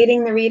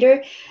persuading the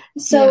reader.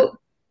 So,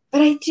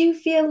 but I do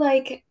feel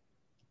like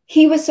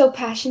he was so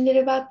passionate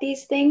about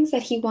these things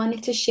that he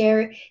wanted to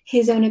share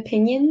his own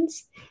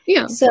opinions.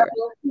 Yeah. So,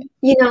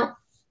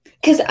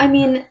 because I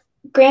mean,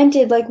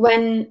 granted, like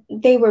when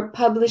they were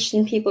published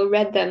and people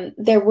read them,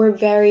 there were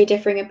very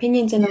differing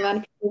opinions, and a lot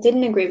of people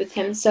didn't agree with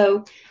him.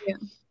 So,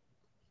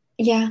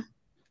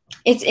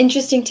 it's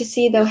interesting to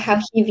see though how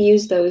he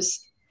views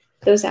those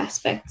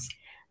aspects.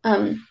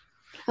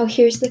 Oh,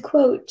 here's the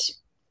quote.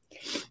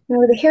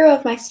 "No, the hero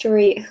of my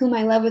story, whom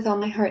I love with all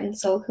my heart and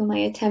soul, whom I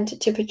attempt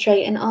to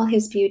portray in all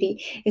his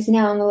beauty, is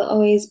now and will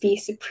always be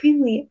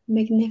supremely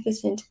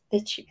magnificent,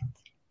 the truth."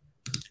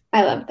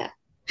 I love that.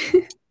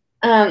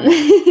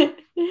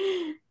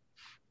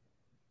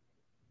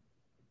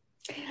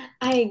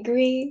 I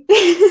agree.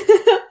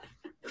 I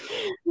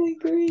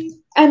agree.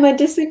 Emma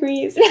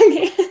disagrees.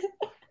 Okay.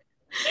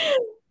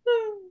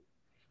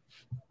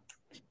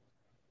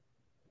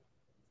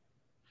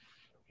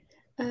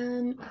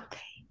 Okay.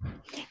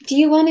 Do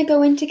you want to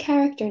go into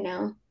character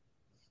now?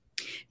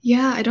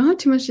 Yeah, I don't have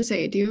too much to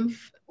say. Do you have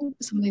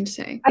something to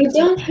say? I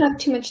don't have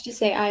too much to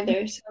say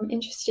either, so I'm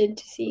interested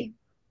to see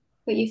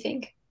what you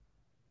think.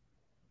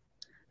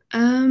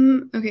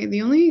 Okay,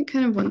 the only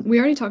kind of one we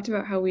already talked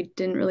about how we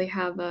didn't really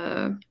have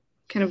a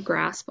kind of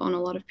grasp on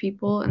a lot of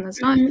people, and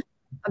that's not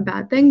a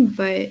bad thing,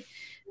 but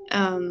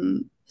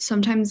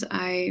sometimes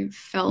I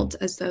felt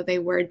as though they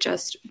were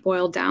just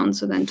boiled down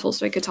so then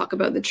Tolstoy could talk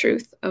about the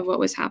truth of what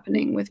was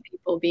happening with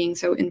people being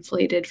so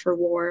inflated for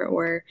war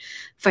or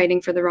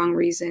fighting for the wrong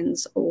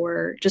reasons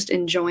or just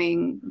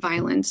enjoying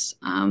violence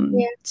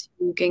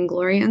to gain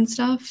glory and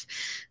stuff.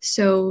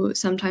 So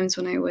sometimes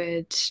when I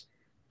would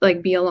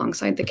like be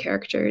alongside the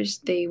characters,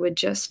 they would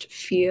just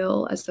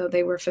feel as though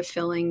they were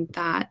fulfilling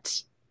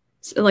that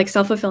like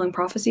self-fulfilling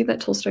prophecy that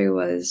Tolstoy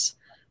was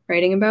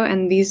writing about,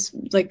 and these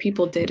like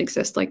people did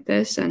exist like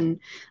this, and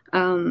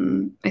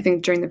I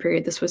think during the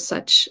period this was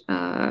such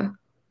a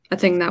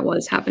thing that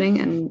was happening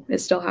and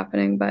is still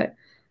happening, but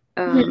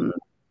a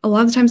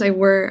lot of the times I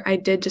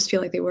did just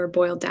feel like they were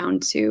boiled down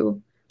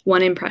to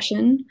one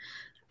impression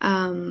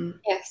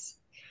yes,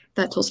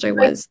 that Tolstoy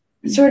was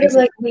sort of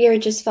like we are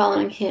just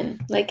following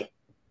him, like,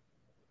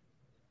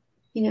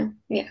 you know.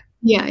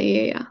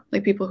 Yeah,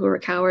 like people who were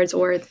cowards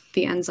or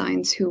the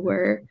ensigns who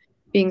were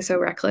being so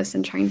reckless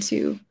and trying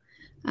to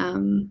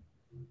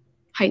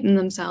heighten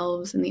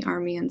themselves in the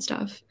army and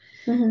stuff.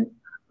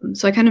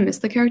 So I kind of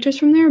missed the characters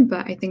from there,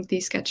 but I think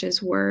these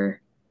sketches were,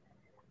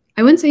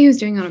 I wouldn't say he was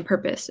doing it on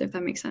purpose, if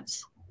that makes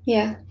sense.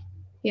 Yeah.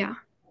 No,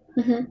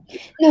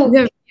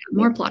 they're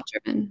more plot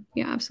driven.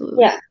 Yeah,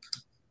 absolutely. Yeah,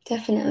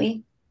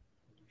 definitely.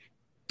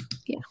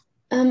 Yeah.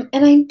 And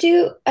I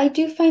do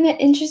find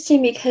that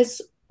interesting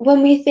because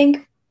when we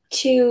think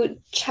to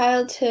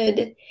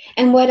childhood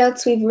and what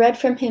else we've read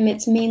from him,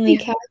 it's mainly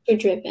character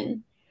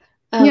driven.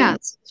 Yeah,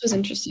 this was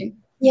interesting.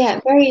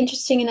 Yeah, very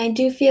interesting. And I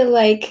do feel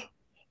like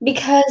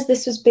because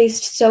this was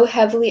based so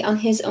heavily on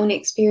his own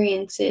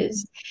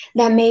experiences,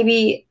 that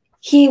maybe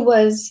he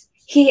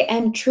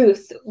and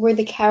Truth were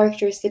the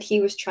characters that he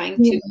was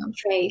trying to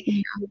portray.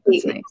 Yeah,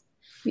 that's nice.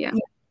 Yeah.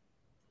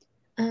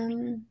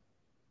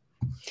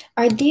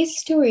 Are these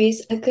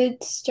stories a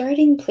good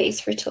starting place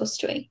for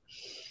Tolstoy?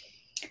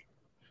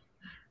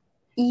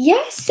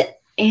 Yes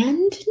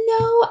and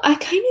no. I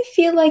kind of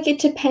feel like it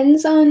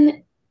depends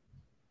on.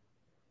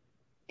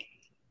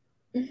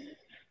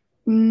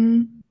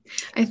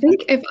 I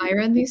think if I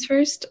read these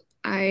first,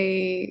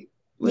 I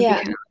would be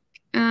kind of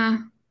like,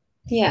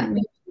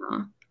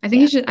 I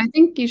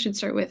think you should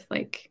start with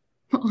like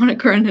Anna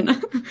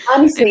Karenina.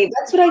 Honestly,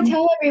 that's what I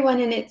tell everyone,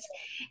 and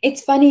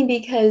it's funny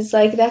because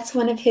like that's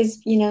one of his,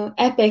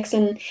 epics,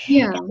 and I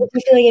feel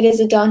like it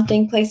is a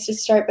daunting place to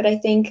start, but I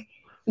think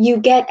you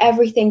get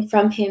everything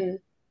from him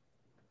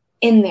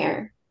in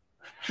there.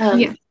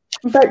 But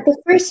the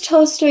first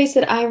Tolstoys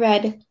that I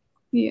read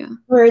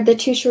were the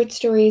two short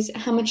stories,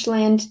 How Much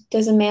Land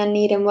Does a Man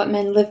Need and What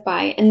Men Live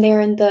By, and they're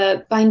in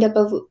the bind up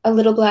of A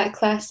Little Black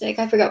Classic.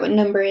 I forgot what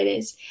number it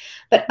is.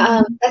 But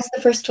that's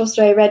the first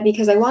Tolstoy I read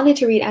because I wanted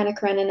to read Anna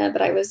Karenina,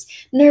 but I was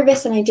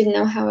nervous and I didn't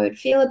know how I would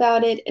feel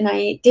about it, and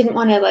I didn't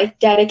want to like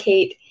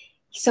dedicate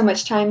so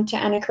much time to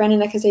Anna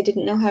Karenina because I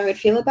didn't know how I would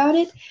feel about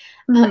it.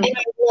 And I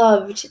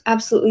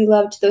absolutely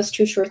loved those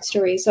two short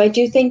stories. So I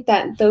do think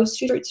that those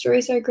two short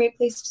stories are a great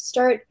place to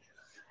start.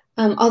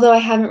 Although I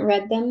haven't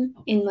read them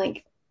in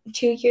like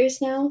 2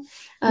 years now.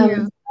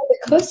 The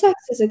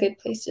Cossacks is a good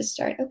place to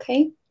start.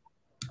 Okay.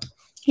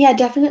 Yeah,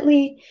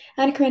 definitely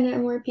Anna Karenina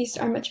and War and Peace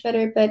are much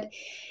better, but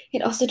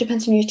it also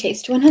depends on your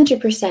taste.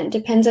 100%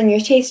 depends on your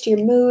taste, your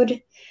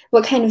mood,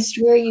 what kind of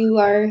story you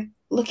are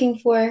looking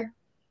for.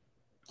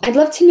 I'd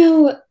love to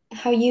know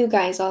how you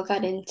guys all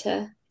got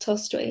into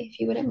Tolstoy, if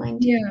you wouldn't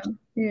mind.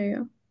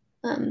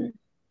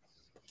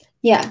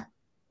 Yeah.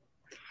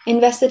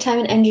 Invest the time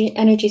and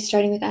energy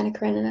starting with Anna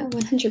Karenina,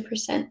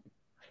 100%.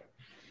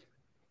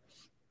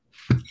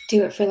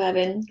 Do it for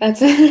Levin.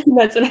 That's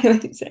what I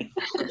would say.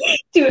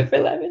 Do it for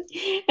Levin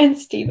and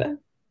Stiva.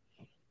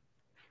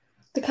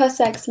 The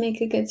Cossacks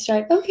make a good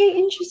start. Okay,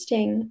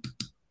 interesting.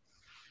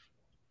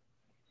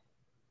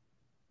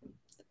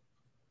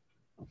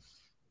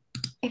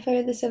 If I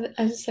read this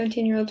as a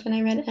 17-year-old when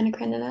I read Anna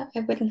Karenina, I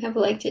wouldn't have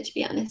liked it, to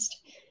be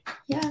honest.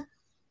 Yeah.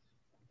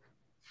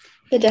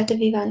 The Death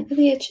of Ivan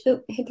Ilyich.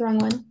 Oh, I hit the wrong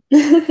one.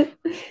 Let's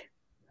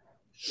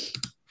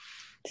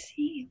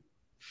see.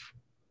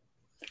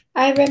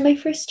 I read my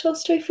first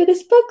Tolstoy for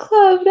this book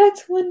club.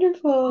 That's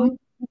wonderful.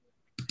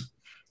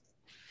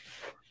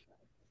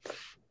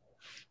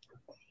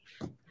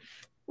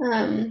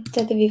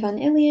 Death of Ivan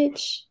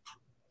Ilyich.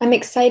 I'm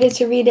excited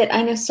to read it.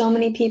 I know so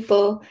many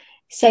people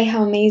say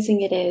how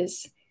amazing it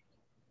is,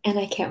 and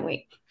I can't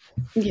wait.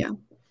 Yeah.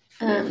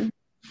 All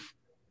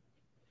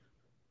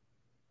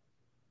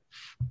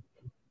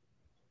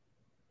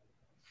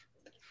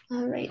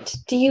right.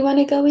 Do you want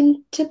to go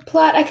into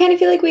plot? I kind of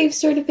feel like we've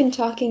sort of been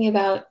talking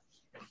about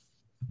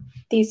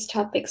these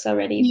topics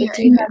already, but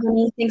do you have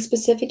anything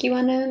specific you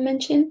want to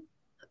mention?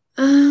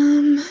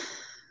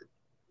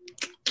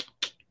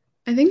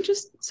 I think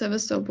just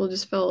Sevastopol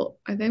just felt,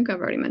 I think I've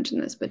already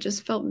mentioned this, but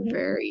just felt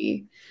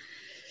very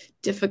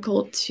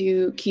difficult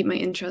to keep my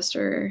interest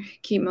or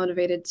keep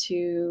motivated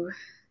to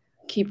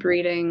keep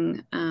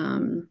reading,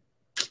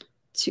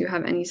 to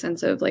have any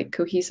sense of like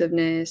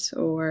cohesiveness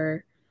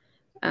or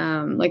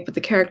like with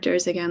the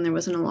characters, again, there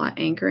wasn't a lot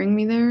anchoring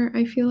me there,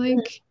 I feel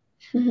like.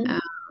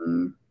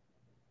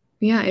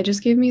 Yeah, it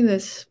just gave me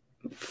this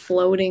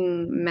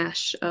floating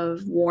mesh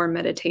of war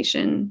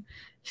meditation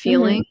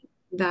feeling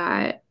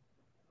that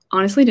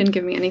honestly didn't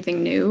give me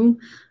anything new,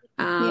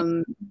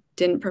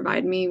 didn't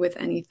provide me with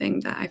anything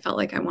that I felt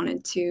like I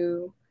wanted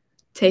to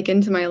take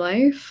into my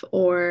life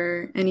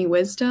or any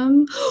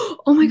wisdom.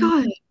 Oh my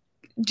God.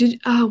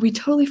 We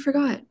totally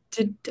forgot.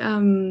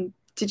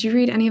 Did you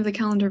read any of the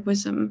Calendar of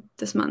Wisdom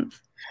this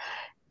month?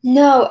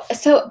 No,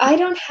 so I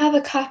don't have a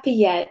copy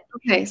yet.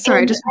 Okay,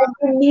 sorry.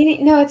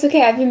 No, it's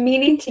okay. I've been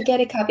meaning to get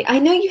a copy. I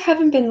know you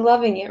haven't been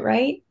loving it,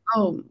 right?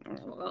 Oh,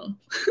 well.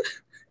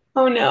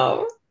 Oh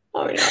no.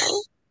 Oh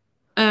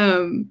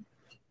no.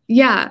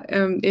 Yeah,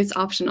 it's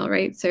optional,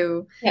 right?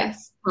 So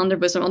yes. Calendar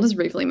of Wisdom, I'll just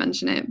briefly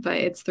mention it, but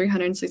it's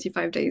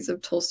 365 days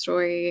of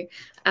Tolstoy.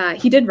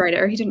 He did write it,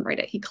 or he didn't write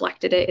it. He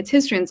collected it. It's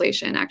his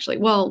translation, actually.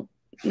 Well,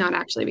 not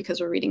actually, because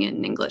we're reading it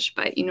in English,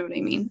 but you know what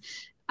I mean.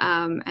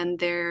 And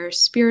they're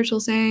spiritual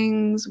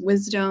sayings,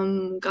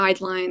 wisdom,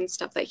 guidelines,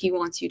 stuff that he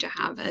wants you to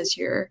have as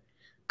you're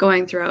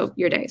going throughout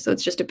your day. So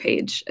it's just a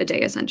page a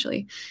day,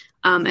 essentially.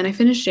 And I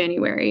finished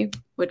January,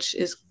 which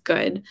is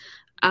good.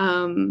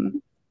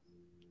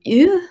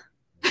 Yeah.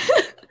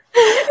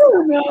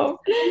 Oh no.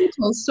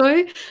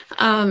 Tolstoy.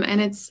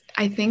 And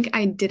I think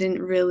I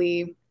didn't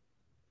really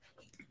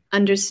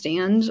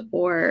understand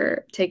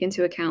or take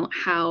into account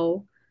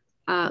how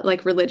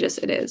like religious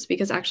it is,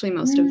 because actually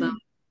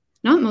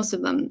not most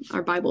of them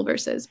are Bible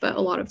verses, but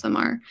a lot of them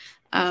are.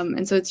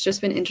 And so it's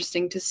just been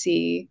interesting to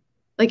see,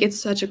 like, it's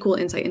such a cool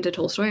insight into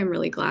Tolstoy. I'm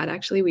really glad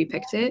actually we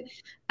picked it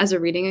as a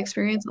reading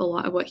experience. A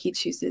lot of what he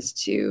chooses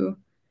to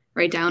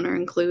write down or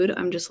include,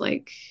 I'm just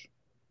like,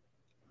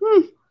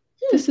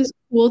 this is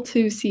cool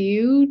to see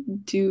you.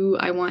 Do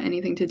I want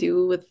anything to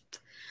do with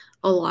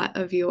a lot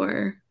of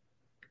your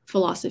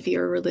philosophy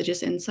or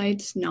religious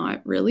insights?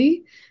 Not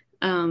really.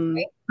 I'm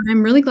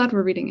really glad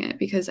we're reading it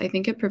because I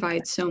think it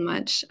provides so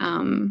much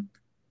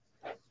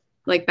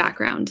like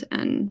background,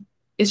 and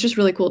it's just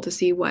really cool to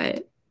see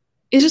what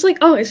it's just like.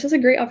 Oh, it's just a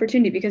great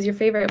opportunity because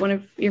one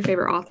of your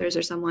favorite authors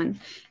or someone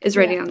is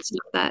writing down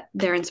stuff that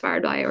they're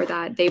inspired by or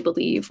that they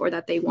believe or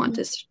that they want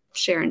to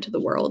share into the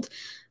world,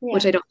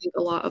 which I don't think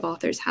a lot of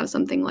authors have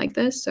something like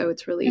this. So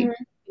it's really it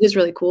is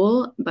really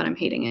cool, but I'm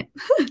hating it.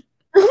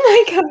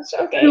 Oh my gosh,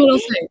 okay. What I'll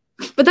say.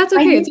 But that's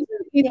okay.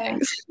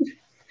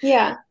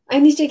 Yeah, I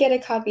need to get a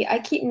copy. I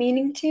keep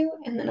meaning to,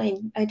 and then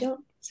I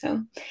don't.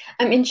 So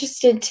I'm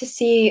interested to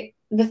see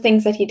the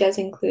things that he does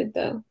include,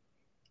 though.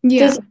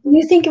 Yeah. Do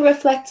you think it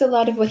reflects a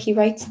lot of what he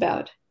writes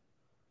about?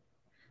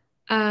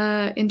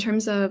 In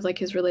terms of like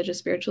his religious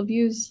spiritual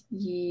views,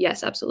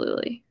 yes,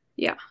 absolutely.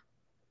 Yeah.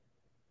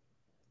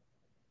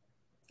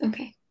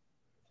 Okay.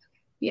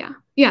 Yeah,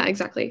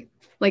 exactly.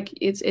 Like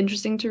it's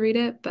interesting to read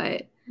it,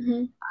 but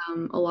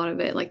a lot of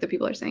it, like the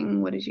people are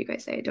saying, what did you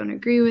guys say? I don't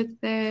agree with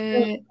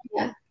it.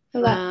 Yeah, a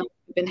lot.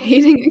 I've been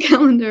hating a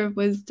Calendar of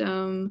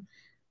Wisdom.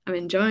 I'm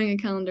enjoying a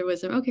Calendar of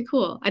Wisdom. Okay,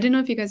 cool. I didn't know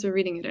if you guys were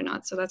reading it or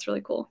not, so that's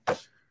really cool.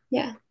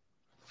 Yeah.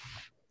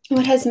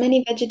 What has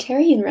many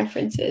vegetarian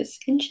references?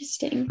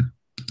 Interesting.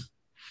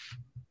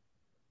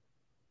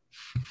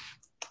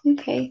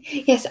 Okay.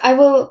 Yes, I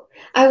will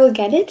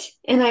get it,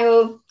 and I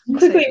will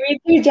quickly read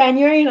through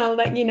January, and I'll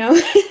let you know.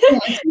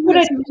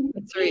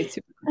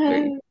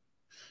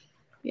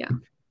 Yeah.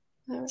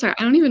 Sorry,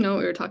 I don't even know what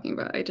we were talking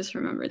about. I just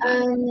remembered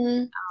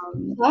that.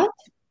 What?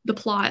 The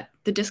plot,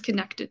 the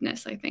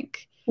disconnectedness, I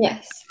think.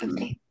 Yes.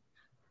 Okay.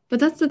 But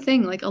that's the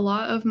thing, like a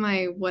lot of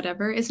my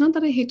whatever, it's not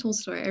that I hate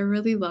Tolstoy. I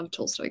really love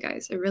Tolstoy,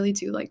 guys. I really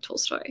do like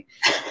Tolstoy.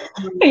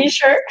 Are you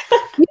sure?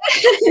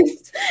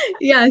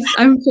 Yes,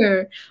 I'm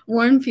sure.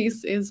 War and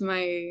Peace is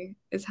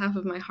half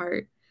of my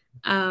heart.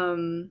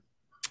 I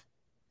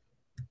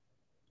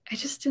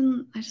just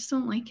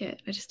don't like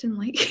it. I just didn't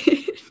like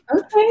it.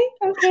 Okay.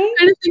 I'm trying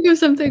to think of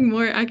something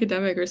more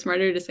academic or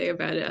smarter to say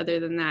about it other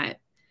than that.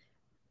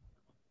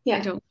 Yeah.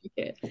 I don't like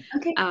it.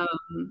 Okay.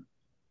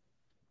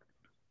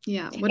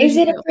 Yeah. Is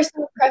it a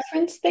personal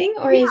preference thing,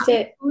 or is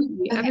it?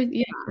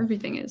 Okay.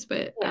 Everything is,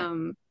 but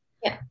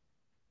yeah.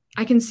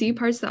 I can see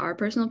parts that are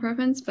personal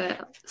preference,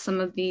 but some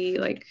of the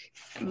like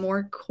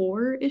more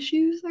core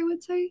issues, I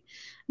would say,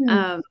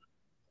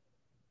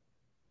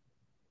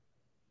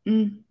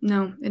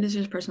 No, it is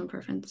just personal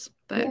preference.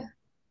 But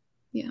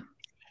yeah.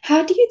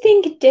 How do you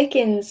think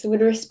Dickens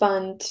would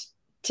respond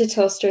to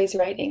Tolstoy's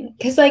writing?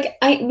 Because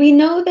we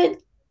know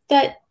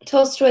that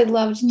Tolstoy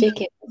loved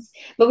Dickens,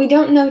 but we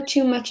don't know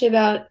too much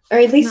about, or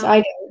at least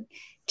I don't,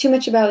 too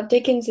much about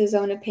Dickens's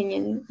own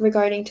opinion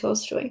regarding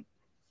Tolstoy.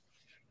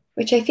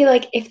 Which I feel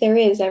like if there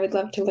is, I would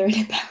love to learn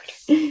about.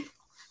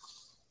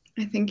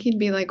 I think he'd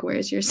be like,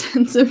 "Where's your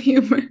sense of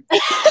humor?"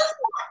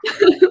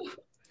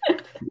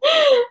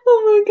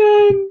 Oh my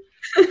god,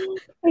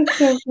 that's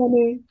so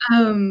funny.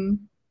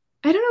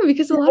 I don't know,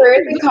 because a lot where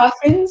are the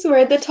coffins? Where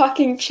are the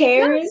talking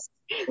chairs?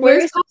 Yes. Where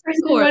is the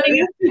person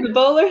running through the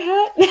bowler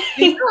hat?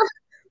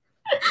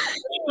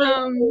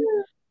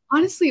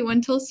 Honestly,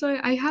 when Tolstoy,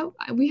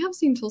 we have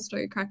seen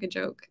Tolstoy crack a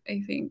joke,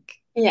 I think.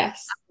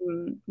 Yes.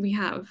 We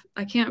have.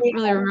 I can't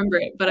really remember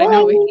it, but I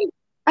know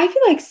I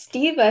feel like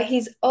Steva,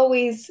 he's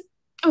always...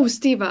 Oh,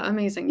 Steva,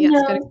 amazing. Yes.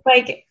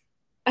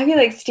 I feel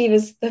like Steve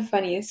is the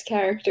funniest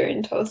character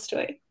in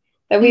Tolstoy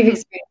that we've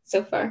experienced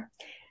so far.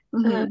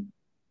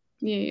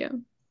 Yeah.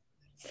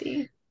 Let's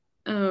see.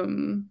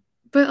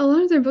 But a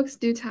lot of their books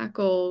do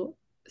tackle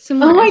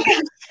similar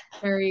issues.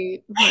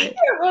 Very what?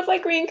 They're both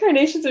like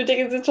reincarnations of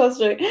Dickens and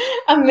Tolstoy.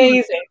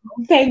 Amazing.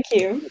 Thank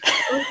you.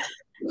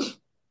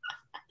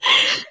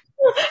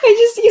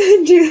 I just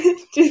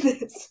do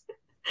this.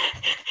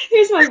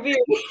 Here's my beard.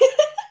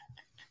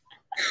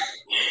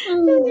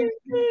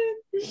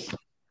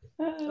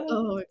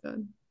 Oh my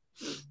god.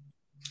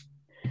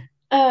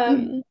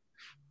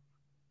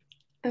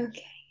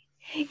 Okay.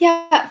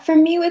 Yeah, for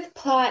me with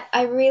plot,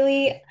 I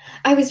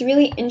was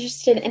really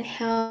interested in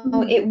how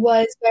it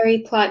was very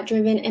plot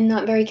driven and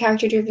not very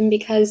character driven,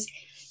 because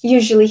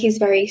usually he's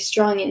very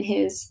strong in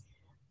his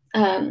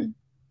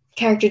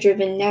character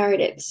driven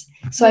narratives.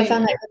 So I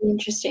found that really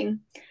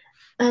interesting.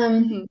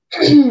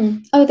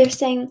 Oh, they're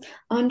saying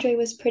Andre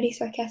was pretty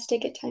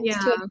sarcastic at times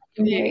too.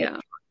 Yeah.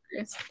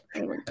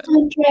 Oh my god.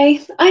 Andre,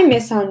 I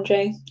miss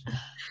Andre.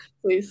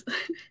 Please.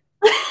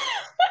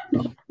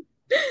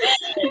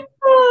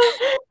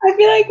 I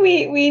feel like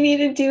we need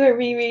to do a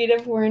reread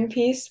of War and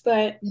Peace,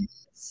 but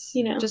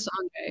just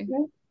Andre.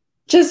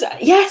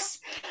 Yes.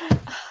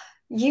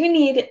 You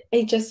need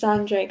a just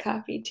Andre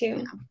copy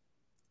too.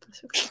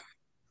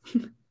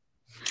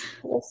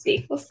 We'll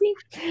see.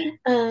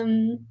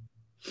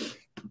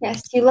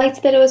 Yes, you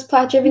liked that it was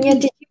plot driven. Yeah,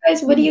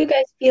 what do you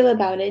guys feel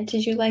about it?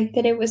 Did you like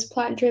that it was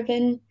plot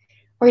driven,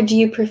 or do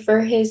you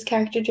prefer his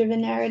character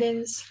driven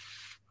narratives?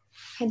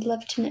 I'd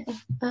love to know.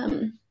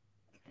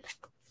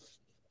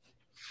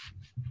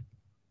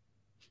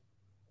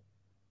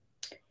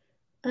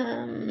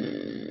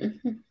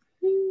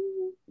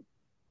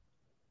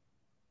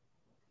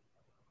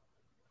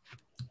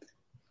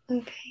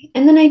 Okay,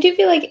 and then I do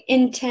feel like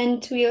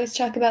intent. We always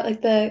talk about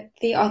like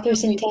the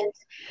author's intent.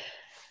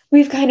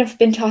 We've kind of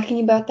been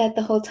talking about that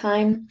the whole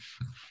time.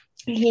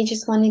 He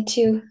just wanted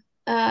to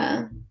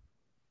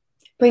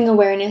bring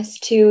awareness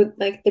to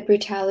like the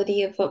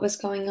brutality of what was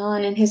going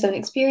on in his own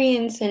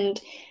experience and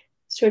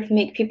sort of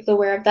make people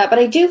aware of that. But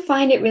I do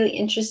find it really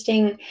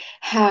interesting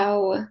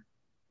how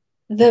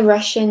the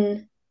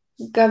Russian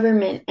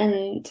government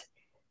and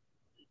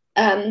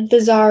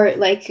the Tsar,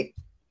 like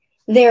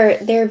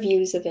their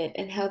views of it,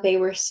 and how they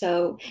were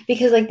so,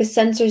 because like the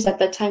censors at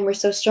that time were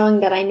so strong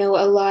that I know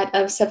a lot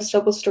of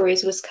Sevastopol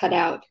Stories was cut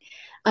out.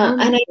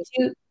 And I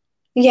do,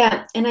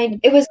 yeah, and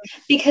it was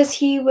because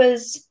he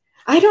was,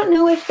 I don't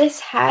know if this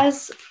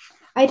has,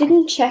 I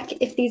didn't check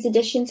if these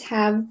editions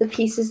have the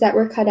pieces that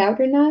were cut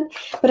out or not,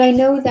 but I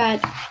know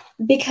that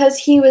because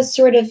he was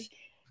sort of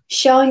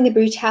showing the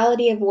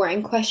brutality of war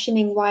and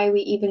questioning why we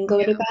even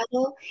go to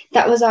battle,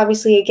 that was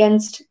obviously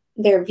against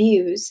their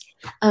views.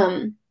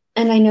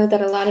 And I know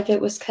that a lot of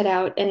it was cut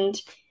out,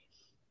 and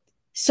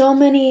so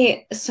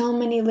many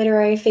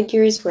literary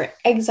figures were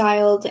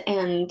exiled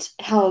and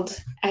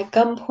held at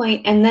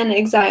gunpoint and then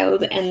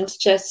exiled, and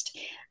just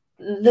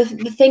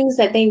the things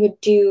that they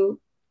would do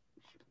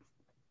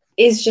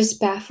is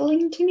just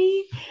baffling to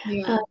me.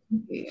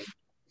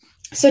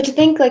 So to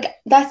think like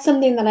that's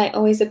something that I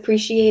always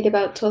appreciate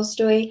about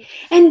Tolstoy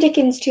and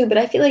Dickens too, but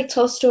I feel like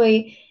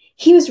Tolstoy,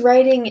 he was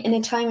writing in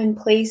a time and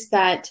place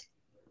that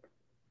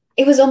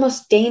it was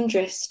almost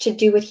dangerous to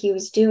do what he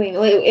was doing.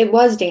 It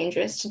was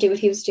dangerous to do what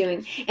he was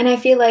doing. And I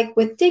feel like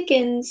with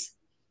Dickens,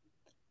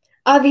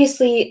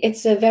 obviously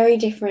it's a very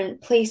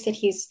different place that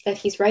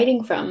he's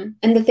writing from,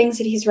 and the things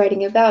that he's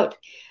writing about.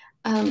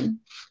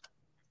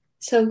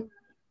 So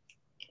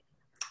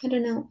I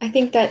don't know. I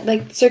think that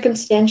like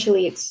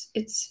circumstantially it's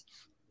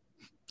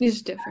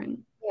different.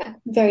 Yeah,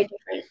 very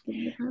different.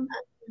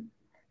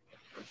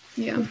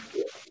 Yeah.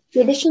 The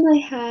edition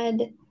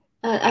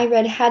I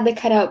read had the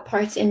cutout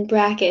parts in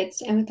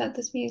brackets, and without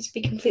this means to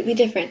be completely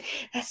different.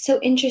 That's so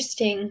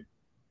interesting.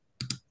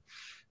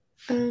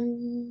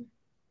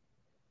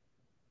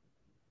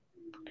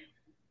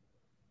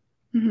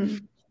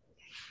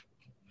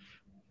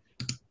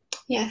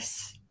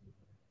 Yes.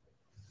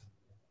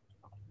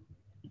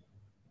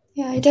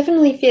 Yeah, I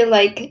definitely feel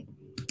like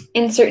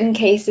in certain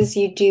cases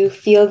you do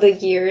feel the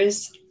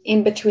years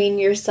in between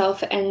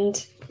yourself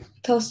and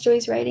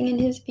Tolstoy's writing and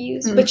his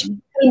views, which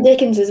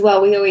Dickens as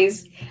well. We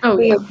always talk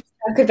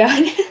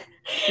about.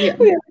 We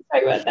always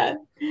talk about that.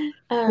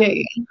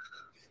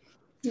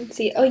 Let's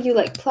see. Oh, you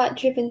like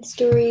plot-driven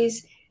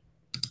stories,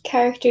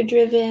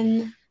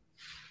 character-driven.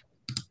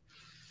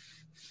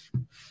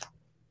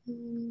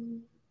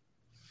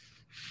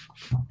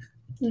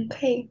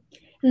 Okay.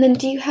 And then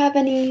do you have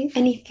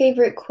any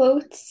favorite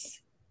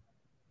quotes?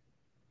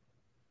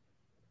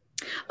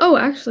 Oh,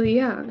 actually,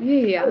 yeah.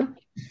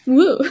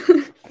 Woo.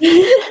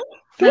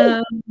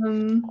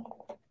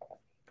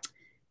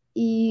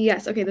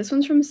 Yes. Okay, this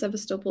one's from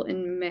Sevastopol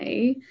in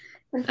May.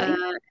 Okay.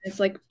 It's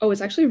like,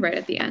 it's actually right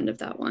at the end of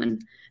that one.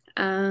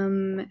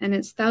 And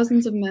it's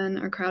thousands of men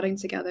are crowding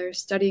together,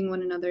 studying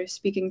one another,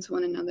 speaking to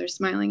one another,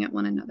 smiling at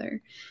one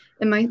another.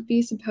 It might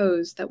be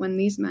supposed that when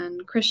these men,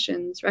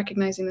 Christians,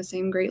 recognizing the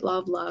same great law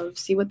of love,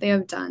 see what they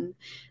have done,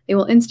 they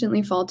will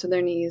instantly fall to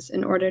their knees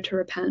in order to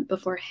repent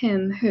before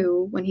him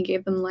who, when he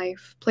gave them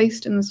life,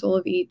 placed in the soul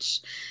of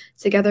each,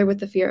 together with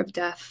the fear of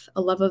death,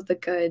 a love of the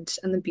good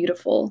and the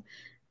beautiful,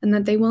 and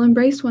that they will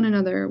embrace one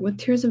another with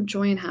tears of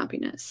joy and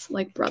happiness,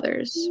 like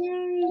brothers.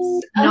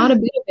 Yes. Not a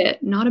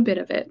bit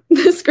of it.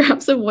 The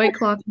scraps of white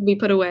cloth will be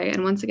put away,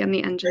 and once again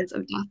the engines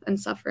of death and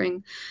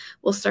suffering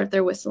will start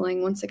their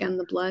whistling. Once again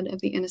the blood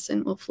of the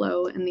innocent will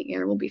flow, and the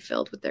air will be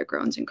filled with their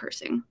groans and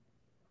cursing.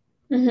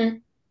 Yeah.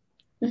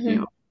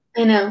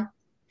 I know.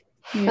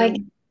 Yeah. Like,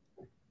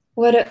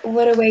 what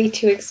a way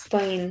to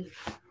explain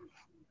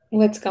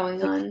what's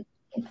going on.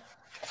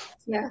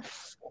 Yeah.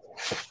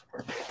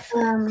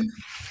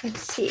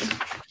 Let's see.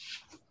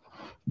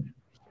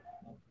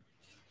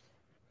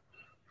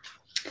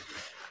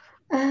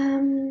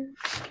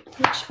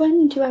 Which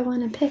one do I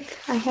want to pick?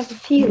 I have a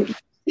few.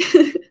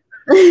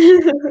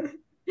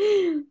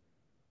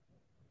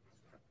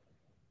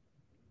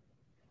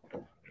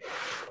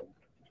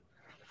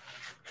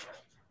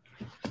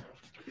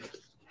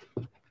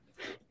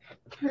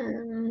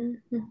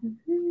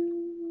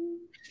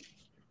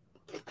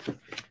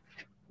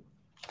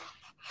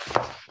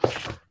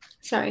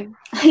 Sorry,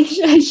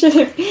 I should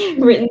have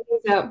written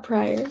these out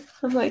prior.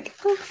 I'm like,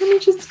 let me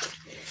just.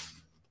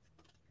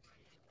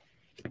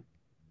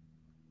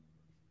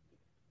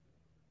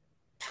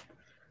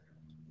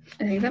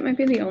 I think that might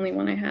be the only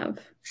one I have.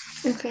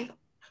 Okay.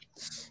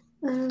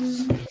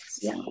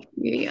 Yeah.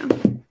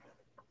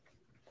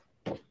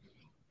 Okay,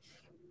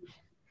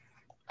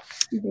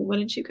 what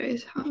did you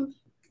guys have?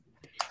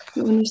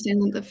 You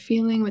understand that the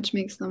feeling which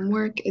makes them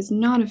work is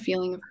not a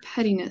feeling of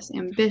pettiness,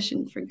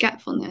 ambition,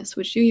 forgetfulness,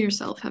 which you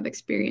yourself have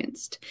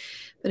experienced,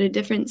 but a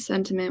different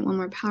sentiment, one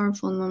more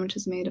powerful and one which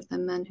is made of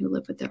them men who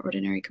live with their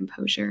ordinary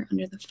composure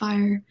under the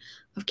fire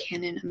of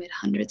cannon amid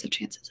hundreds of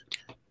chances of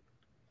death.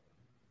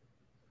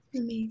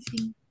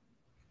 Amazing.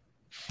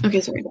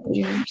 Okay, sorry. What did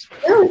you have?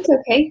 No, it's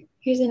okay.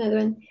 Here's another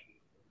one.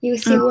 You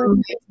see war as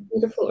a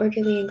beautiful,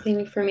 orderly, and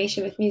gleaming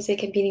formation with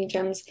music and beating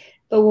drums,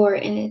 but war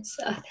in its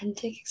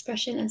authentic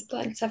expression as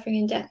blood, suffering,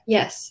 and death.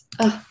 Yes.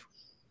 Oh.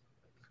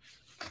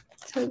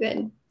 So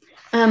good.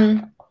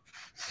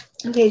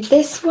 Okay,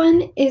 this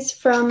one is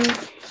from...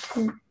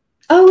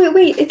 Oh,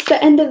 wait. It's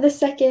the end of the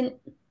second...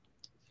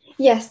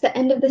 Yes, the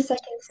end of the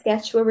second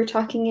sketch where we're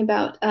talking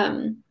about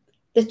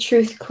the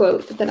truth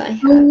quote that I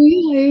have. Oh,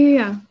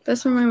 yeah.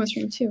 That's where mine was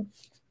from, too.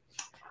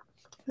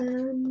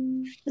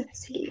 Let's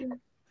see.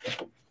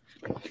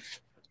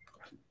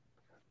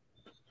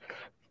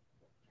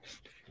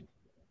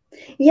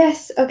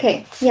 Yes,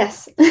 okay,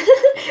 yes.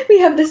 We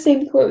have the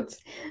same quotes.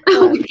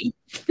 Oh,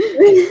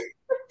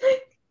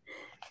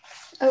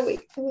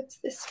 wait, what's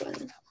this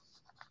one?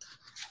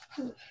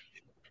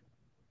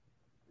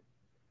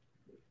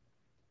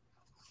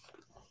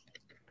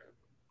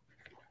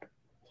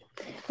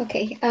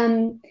 Okay,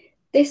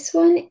 this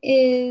one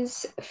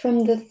is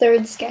from the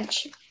third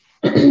sketch.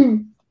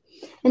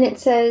 And it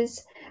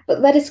says, "But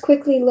let us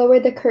quickly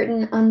lower the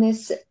curtain on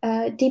this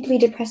deeply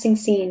depressing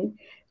scene.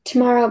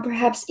 Tomorrow,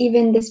 perhaps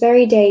even this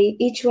very day,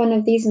 each one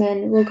of these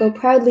men will go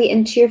proudly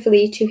and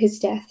cheerfully to his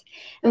death,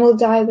 and will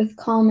die with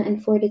calm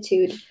and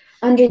fortitude,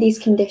 under these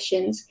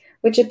conditions,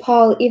 which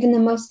appall even the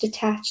most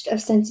detached of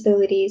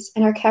sensibilities,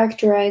 and are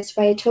characterized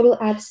by a total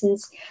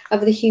absence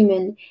of the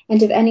human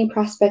and of any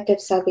prospect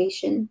of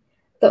salvation.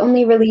 The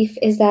only relief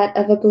is that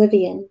of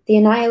oblivion, the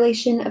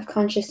annihilation of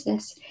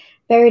consciousness.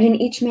 Buried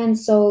in each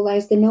man's soul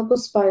lies the noble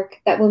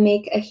spark that will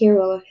make a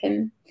hero of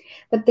him.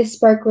 But this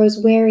spark grows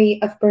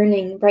weary of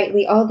burning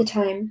brightly all the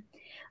time.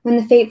 When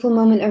the fateful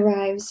moment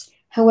arrives,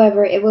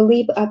 however, it will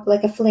leap up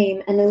like a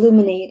flame and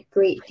illuminate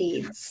great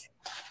deeds."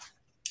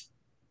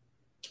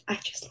 I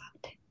just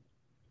loved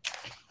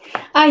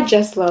it. I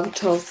just love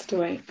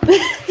Tolstoy.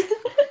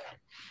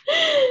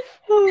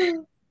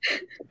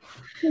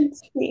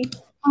 Let's see.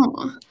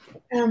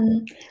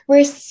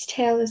 Where's this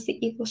tale is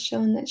the evil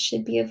shown that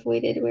should be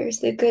avoided? Where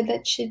is the good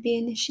that should be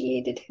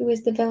initiated? Who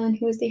is the villain?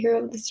 Who is the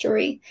hero of the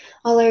story?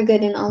 All are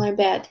good and all are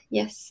bad.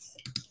 Yes.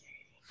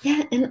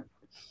 Yeah, and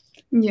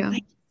yeah.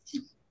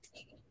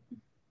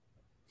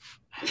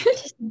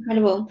 Just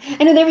incredible.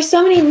 I know there were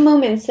so many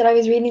moments that I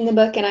was reading the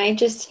book and I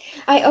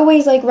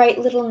always like write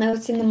little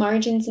notes in the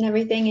margins and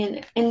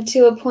everything, and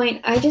to a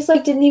point I just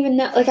like didn't even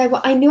know, like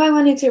I knew I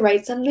wanted to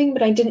write something,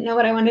 but I didn't know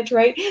what I wanted to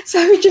write, so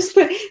I would just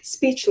put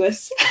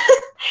speechless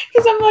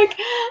because I'm like,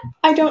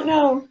 I don't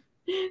know,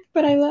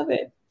 but I love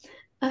it.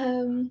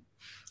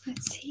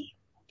 Let's see.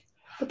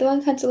 But the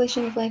one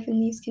consolation of life in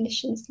these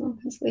conditions, the one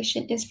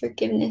consolation is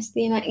forgiveness.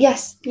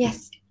 Yes.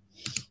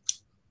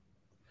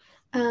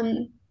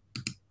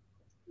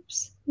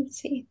 Let's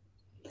see.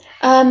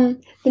 The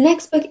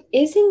next book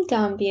isn't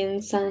Dombey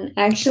and Son,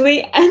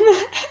 actually. Emma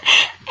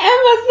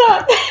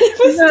thought that it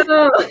was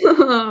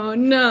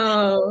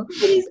no.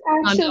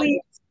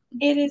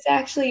 It is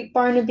actually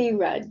Barnaby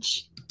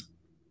Rudge.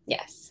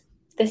 Yes,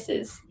 this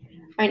is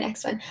our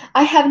next one.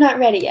 I have not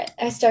read it yet.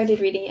 I started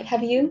reading it.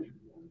 Have you?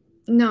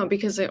 No,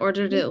 because I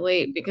ordered it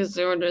late because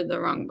I ordered the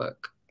wrong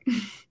book.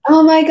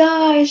 Oh my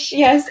gosh!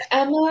 Yes,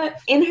 Emma.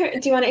 Do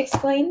you want to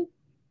explain?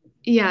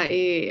 Yeah.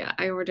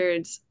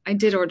 I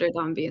did order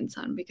Dombey and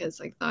Son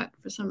because I thought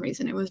for some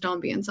reason it was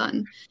Dombey and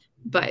Son,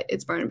 but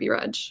it's Barnaby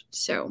Rudge,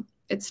 so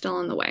it's still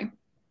on the way.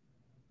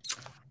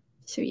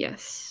 So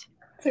yes.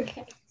 It's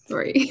okay.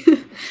 Sorry.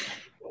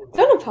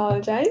 Don't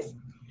apologize.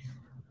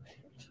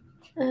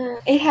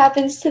 It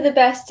happens to the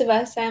best of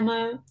us,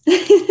 Emma.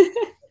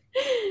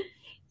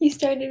 You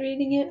started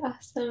reading it?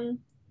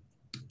 Awesome.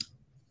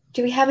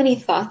 Do we have any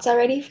thoughts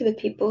already for the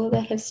people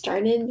that have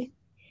started?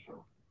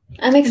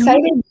 I'm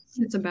excited. What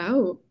it's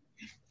about.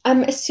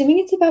 I'm assuming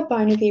it's about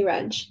Barnaby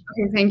Rudge.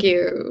 Okay, thank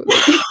you.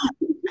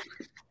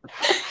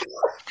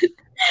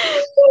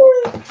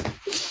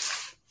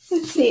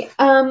 Let's see.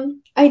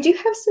 I do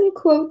have some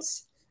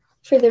quotes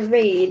for the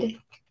raid.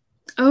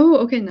 Oh,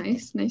 okay,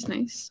 nice.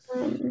 Just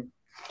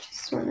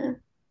wanna.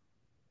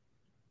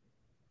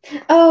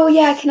 Oh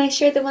yeah, can I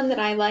share the one that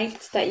I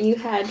liked that you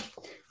had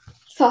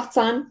thoughts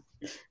on?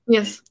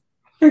 Yes.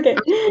 Okay.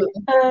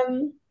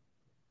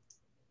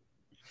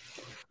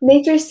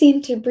 Nature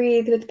seemed to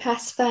breathe with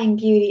pacifying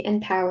beauty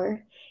and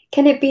power.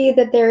 Can it be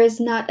that there is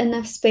not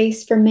enough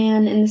space for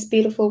man in this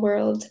beautiful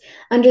world,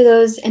 under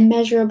those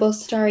immeasurable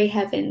starry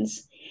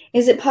heavens?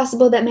 Is it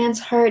possible that man's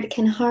heart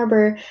can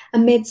harbor,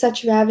 amid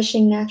such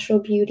ravishing natural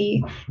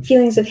beauty,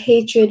 feelings of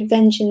hatred,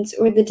 vengeance,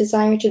 or the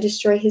desire to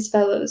destroy his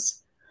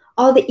fellows?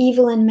 All the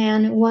evil in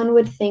man, one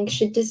would think,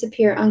 should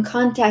disappear on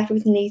contact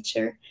with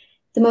nature,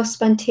 the most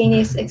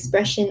spontaneous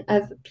expression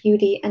of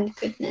beauty and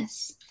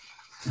goodness.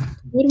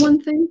 Would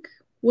one think?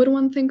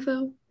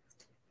 Though?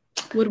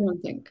 Would one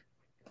think?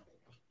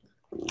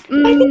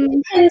 I think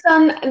it depends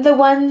on the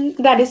one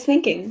that is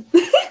thinking.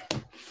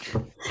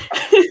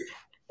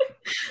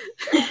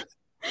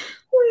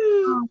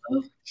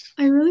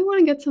 I really want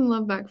to get some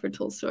love back for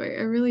Tolstoy.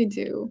 I really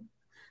do.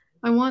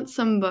 I want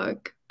some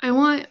book. I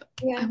want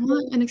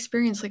an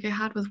experience like I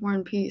had with War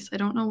and Peace. I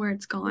don't know where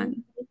it's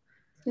gone.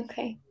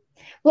 Okay.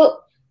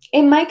 Well,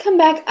 it might come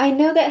back. I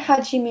know that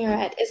Haji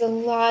Murat is a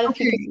lot of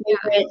people's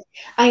favorite.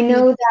 I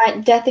know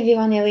that Death of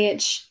Ivan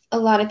Ilyich, a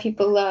lot of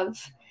people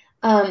love.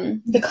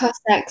 The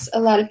Cossacks, a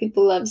lot of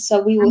people love.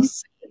 So we will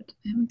see.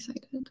 I'm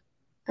excited.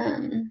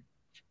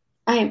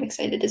 I am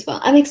excited as well.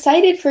 I'm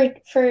excited for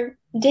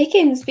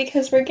Dickens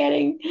because we're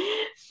getting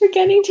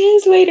to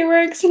his later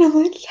works, and I'm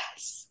like,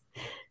 yes.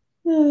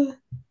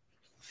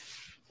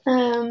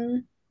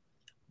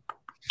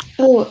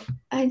 Oh,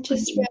 I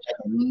just read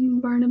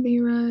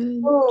Barnaby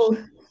Rudge. Oh.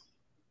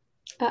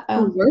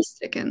 Worse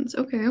Dickens.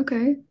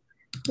 Okay.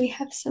 We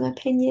have some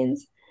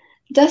opinions.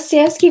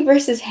 Dostoevsky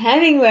versus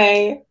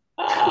Hemingway.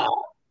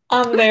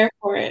 I'm there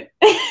for it.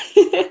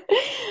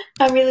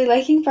 I'm really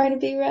liking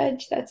Barnaby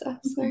Rudge. That's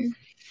awesome.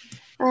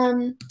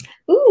 Okay.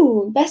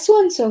 Best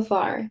one so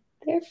far.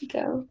 There we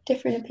go.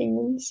 Different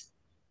opinions.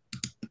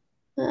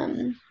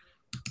 I'm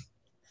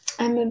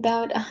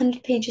about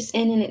 100 pages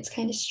in, and it's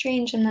kind of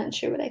strange. I'm not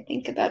sure what I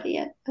think about it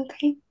yet.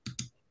 Okay.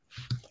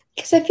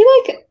 Because I feel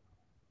like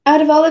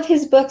out of all of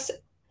his books,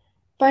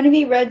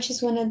 Barnaby Rudge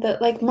is one of the,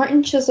 like,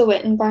 Martin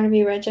Chuzzlewit and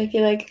Barnaby Rudge, I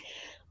feel like,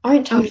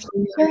 aren't talked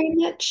about very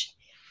much.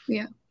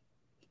 Yeah.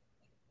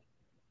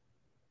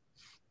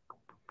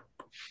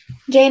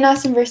 Jane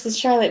Austen versus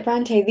Charlotte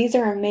Bronte. These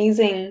are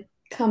amazing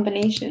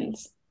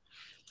combinations.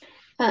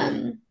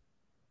 Oh,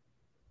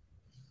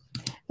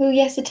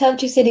 yes, A Tale of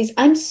Two Cities.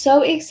 I'm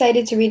so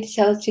excited to read A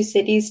Tale of Two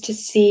Cities to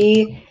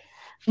see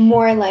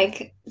more,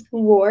 like,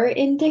 war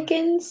in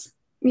Dickens.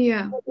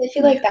 Yeah. I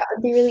feel like that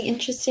would be really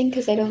interesting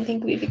because I don't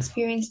think we've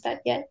experienced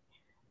that yet.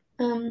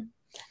 A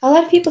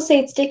lot of people say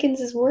it's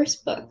Dickens'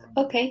 worst book.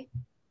 Okay.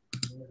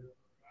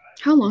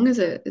 How long is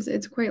it?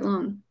 It's quite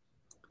long.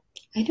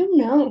 I don't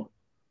know.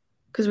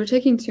 Because we're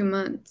taking 2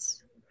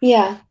 months.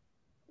 Yeah.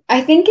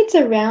 I think it's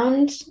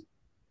around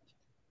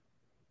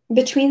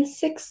between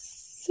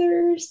 6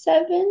 or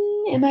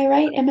 7. Am I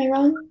right? Am I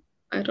wrong?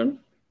 I don't know.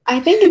 I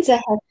think it's a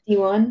hefty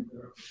one.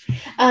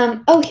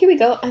 Oh, here we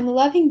go. I'm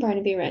loving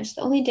Barnaby Rudge.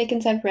 The only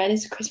Dickens I've read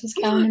is A Christmas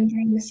Carol, and I'm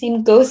getting the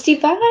same ghosty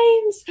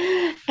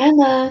vibes.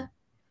 Emma.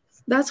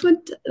 That's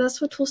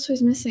what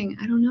Tolstoy's missing.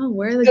 I don't know.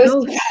 Where are the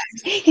ghosts?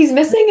 He's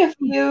missing a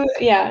few.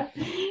 Yeah.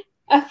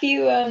 a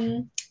few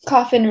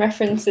coffin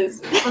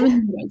references.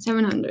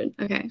 700.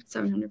 Okay,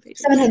 700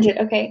 pages. 700.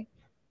 Okay.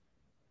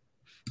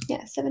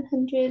 Yeah,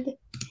 700.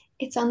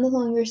 It's on the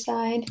longer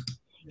side.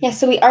 Yeah,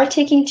 so we are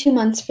taking 2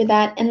 months for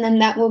that, and then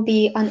that will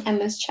be on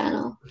Emma's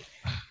channel.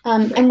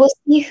 And we'll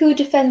see who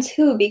defends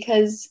who,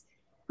 because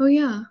oh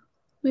yeah,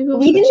 maybe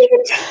we didn't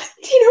even.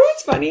 Do you know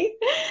what's funny?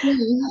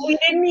 Mm-hmm. We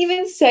didn't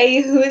even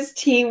say whose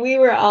team we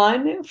were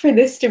on for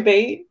this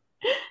debate.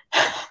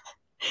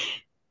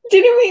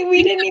 Didn't we?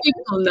 We didn't even.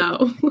 People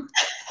know.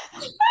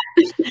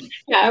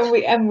 Yeah,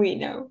 we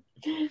know.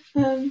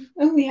 Oh,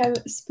 we have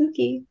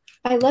spooky.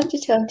 I love to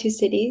tell two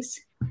cities.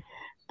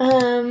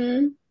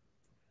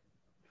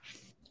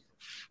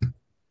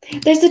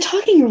 There's a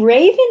talking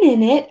raven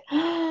in it.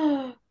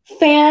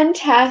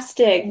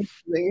 Fantastic.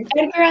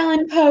 Edgar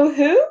Allan Poe,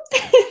 who?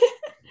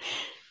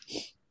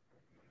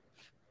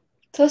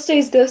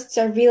 Tolstoy's ghosts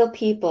are real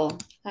people.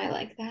 I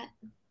like that.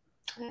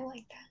 I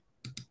like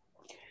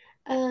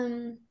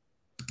that.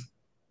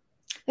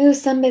 Ooh,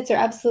 some bits are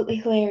absolutely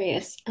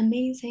hilarious.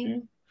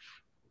 Amazing.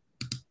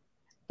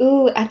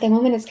 Ooh, at the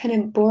moment it's kind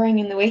of boring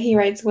in the way he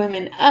writes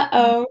women.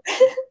 Uh-oh.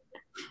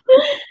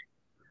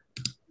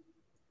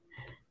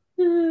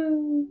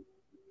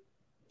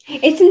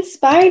 It's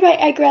inspired by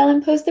Edgar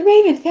Allan Poe's The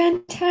Raven.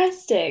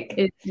 Fantastic.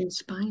 It's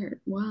inspired.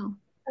 Wow.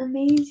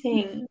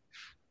 Amazing.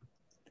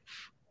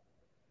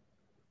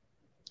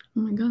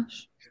 Oh my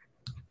gosh.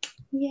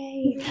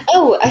 Yay.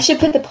 Oh, I should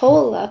put the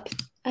poll up.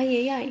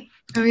 Ay, ay, ay.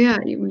 Oh yeah,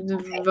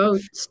 the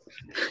votes.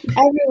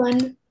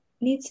 Everyone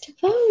needs to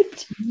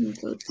vote.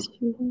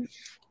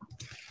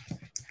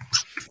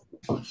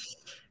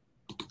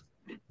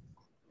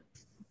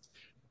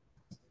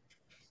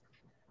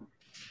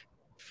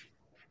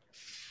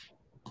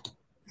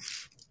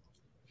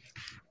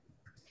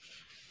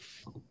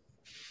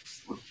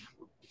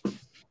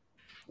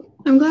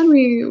 I'm glad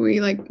we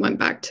like went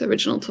back to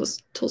original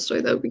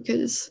Tolstoy though,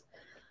 because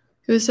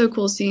it was so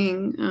cool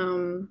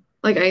seeing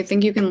like I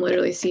think you can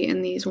literally see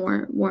in these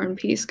War and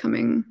Peace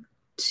coming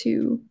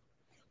to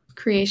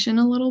creation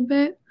a little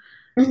bit.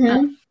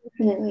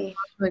 Definitely.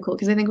 Really cool,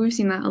 because I think we've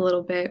seen that a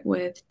little bit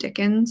with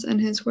Dickens and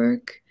his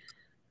work.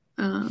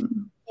 Yeah.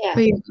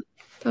 But yeah,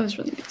 that was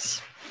really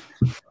nice.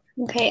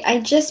 Okay, I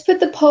just put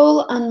the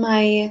poll on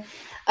my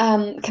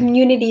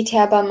community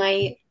tab on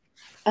my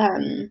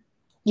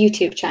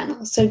YouTube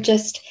channel. So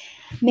just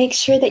make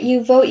sure that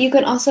you vote. You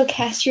can also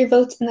cast your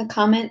votes in the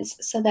comments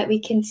so that we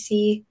can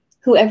see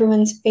who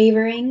everyone's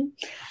favoring.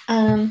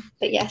 But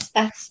yes,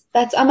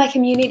 that's on my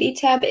community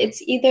tab.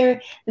 It's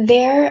either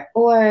there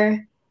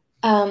or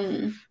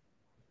in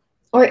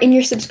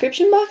your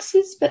subscription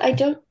boxes, but I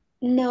don't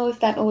know if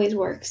that always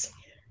works.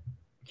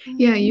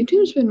 Yeah,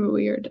 YouTube's been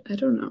weird. I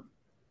don't know.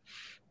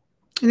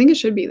 I think it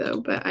should be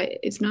though, but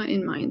it's not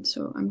in mine,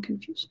 so I'm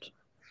confused.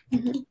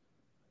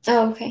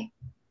 Oh, okay.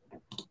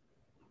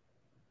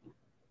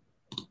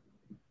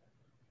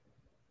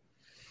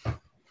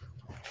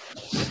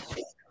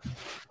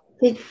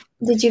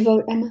 Did you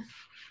vote, Emma?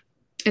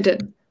 I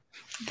did.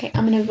 Okay,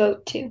 I'm gonna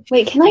vote too.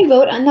 Wait, can I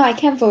vote? No, I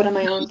can't vote on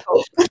my own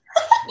poll.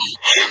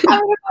 I'm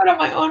gonna vote on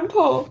my own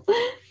poll.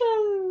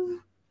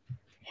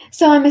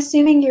 So I'm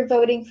assuming you're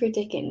voting for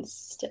Dickens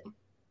still.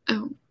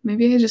 Oh,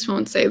 maybe I just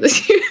won't say this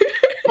here.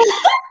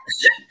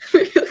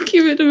 Maybe I'll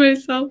keep it to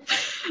myself.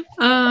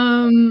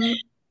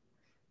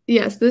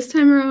 Yes, this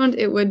time around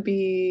it would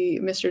be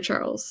Mr.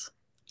 Charles.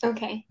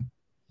 Okay.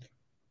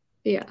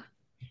 Yeah.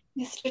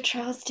 Mr.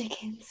 Charles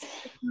Dickens.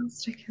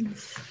 Charles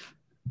Dickens.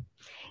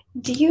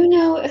 Do you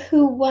know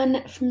who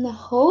won from the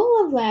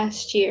whole of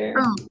last year?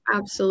 Oh,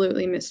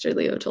 absolutely, Mr.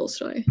 Leo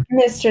Tolstoy.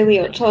 Mr.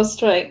 Leo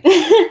Tolstoy.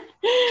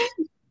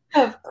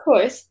 Of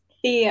course,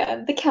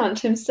 the Count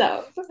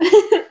himself.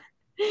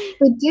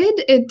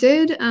 It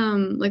did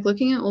like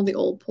looking at all the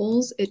old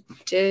polls, it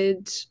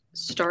did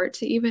start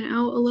to even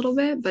out a little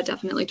bit, but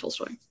definitely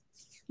Tolstoy.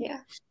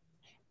 Yeah.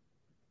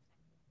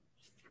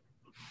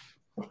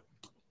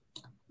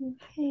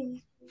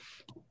 Okay.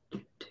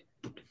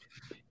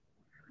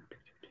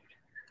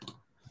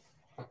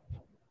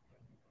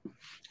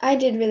 I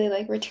did really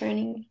like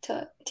returning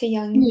to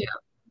young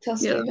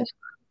Tolstoy. Yeah.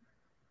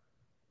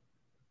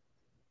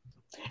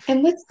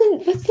 And what's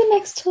the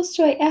next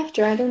Tolstoy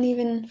after? I don't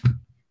even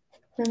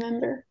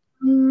remember.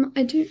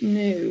 I don't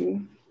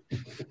know.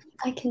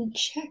 I can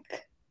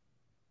check.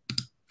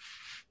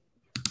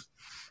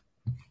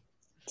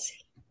 Let's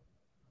see.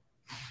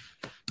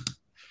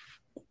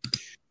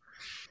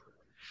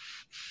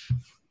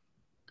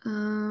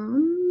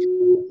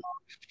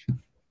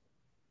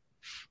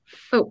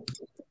 Oh,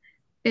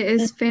 it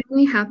is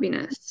Family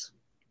Happiness.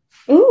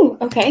 Ooh,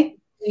 okay.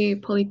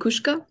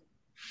 Polikushka.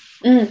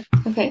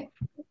 Okay.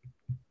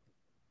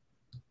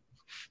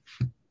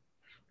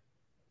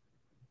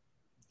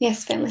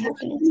 Yes, Family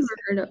Happiness. I've never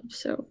heard of,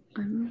 so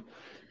I'm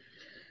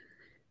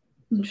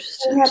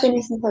interested. Family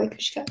Happiness and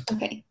Polikushka.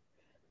 Okay.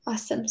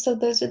 Awesome. So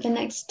those are the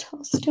next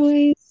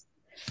Tolstoys.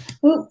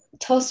 Ooh,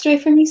 Tolstoy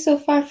for me so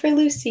far for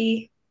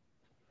Lucy.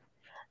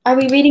 Are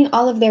we reading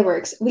all of their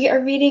works? We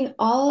are reading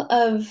all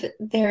of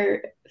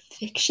their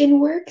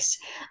fiction works.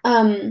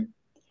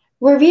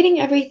 we're reading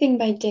everything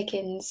by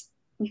Dickens,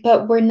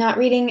 but we're not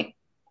reading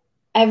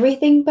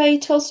everything by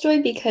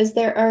Tolstoy because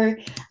there are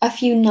a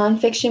few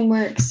nonfiction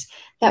works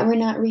that we're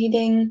not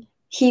reading.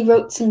 He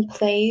wrote some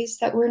plays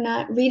that we're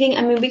not reading.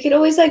 I mean, we could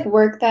always like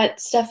work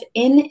that stuff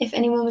in if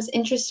anyone was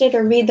interested,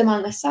 or read them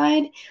on the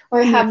side,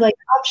 or have like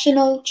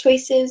optional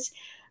choices.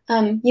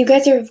 You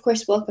guys are of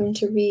course welcome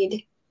to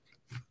read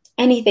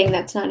anything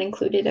that's not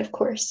included, of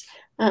course.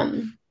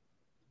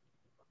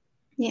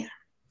 Yeah,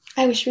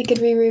 I wish we could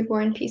reread War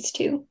and Peace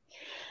too.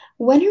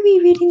 When are we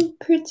reading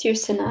Kreutzer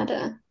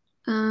Sonata?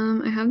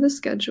 I have the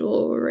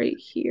schedule right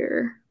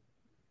here.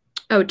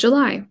 Oh,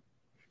 July.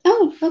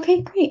 Oh,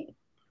 okay, great.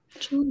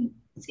 July.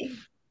 Let's see.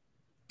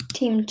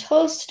 Team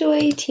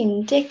Tolstoy,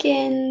 Team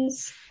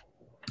Dickens.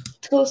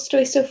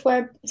 Tolstoy so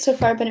far,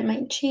 but it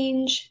might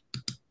change.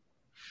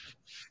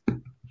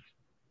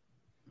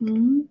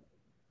 Very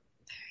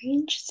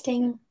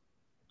interesting.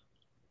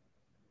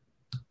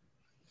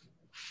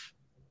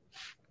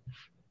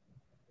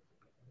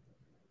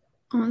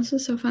 Oh, this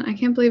is so fun. I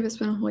can't believe it's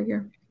been a whole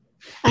year.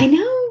 I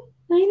know.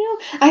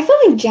 I feel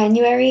like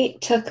January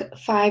took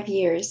 5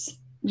 years.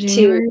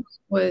 January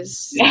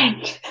was...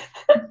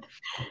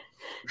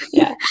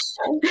 Yeah.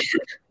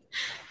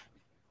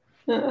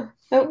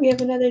 Oh, we have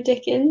another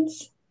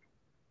Dickens.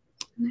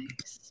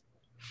 Nice.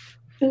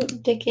 Oh,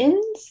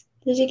 Dickens?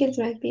 The Dickens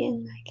might be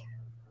in like...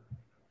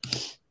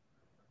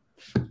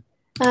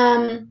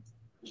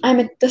 I'm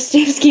a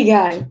Dostoevsky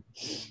guy.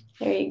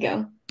 There you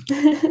go.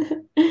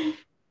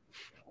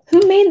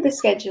 Who made the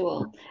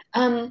schedule?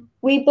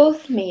 We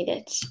both made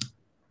it.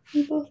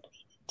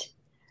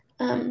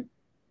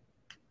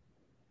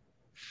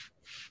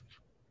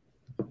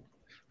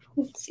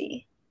 Let's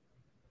see.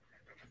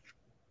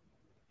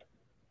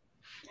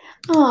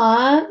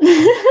 Aw.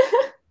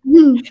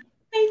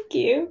 Thank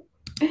you.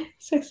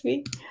 So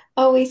sweet.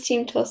 Always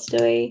Team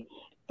Tolstoy.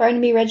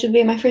 Barnaby Rudge will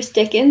be my first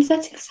Dickens.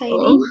 That's exciting.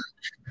 Oh.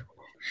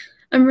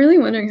 I'm really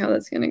wondering how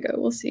that's going to go.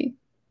 We'll see.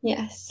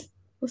 Yes.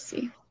 We'll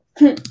see.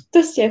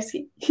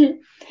 Dostoevsky.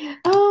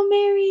 Oh,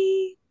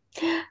 Mary.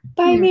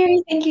 Bye,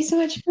 Mary. Thank you so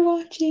much for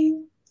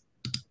watching.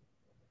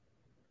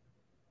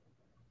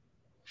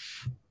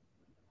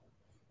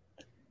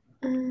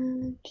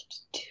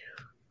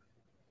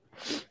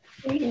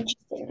 Very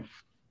interesting.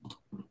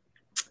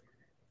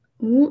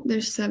 Oh,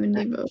 there's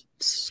 70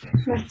 votes.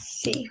 Let's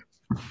see.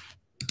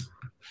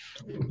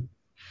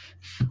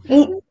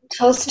 Ooh,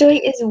 Tolstoy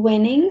is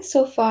winning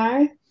so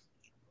far.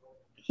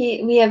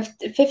 We have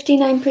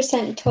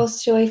 59%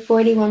 Tolstoy,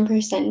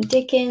 41%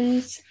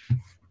 Dickens.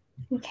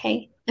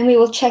 Okay, and we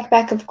will check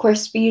back. Of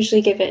course, we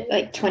usually give it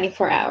like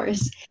 24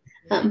 hours,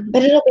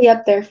 but it'll be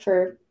up there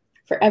for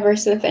forever.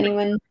 So if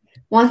anyone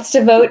wants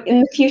to vote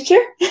in the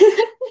future,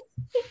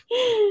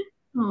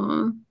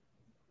 Aww,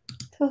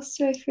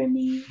 Tolstoy for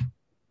me.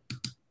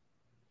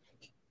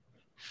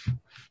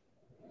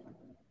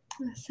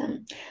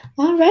 Awesome.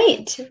 All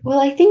right. Well,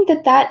 I think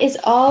that is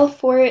all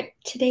for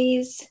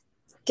today's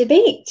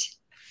debate.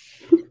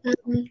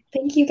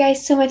 Thank you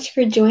guys so much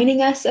for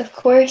joining us, of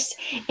course,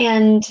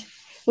 and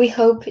we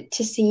hope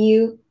to see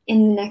you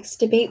in the next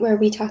debate where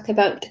we talk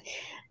about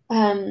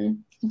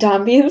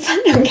Dombey and Son.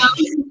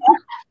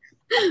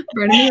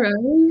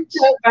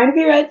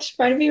 Barnaby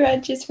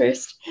Rudge is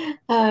first.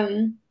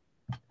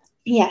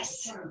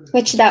 Yes,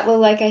 which that will,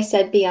 like I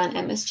said, be on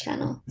Emma's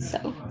channel.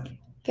 So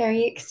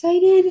very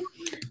excited.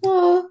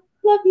 Oh,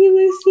 love you,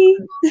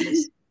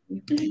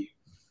 Lucy.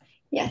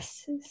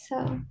 Yes.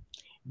 So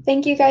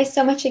thank you guys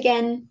so much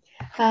again.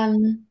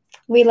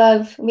 We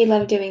love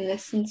doing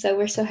this, and so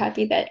we're so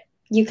happy that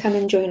you come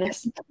and join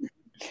us.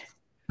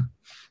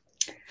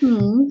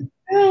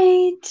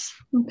 Right.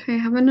 Okay,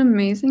 have an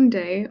amazing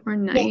day or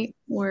night,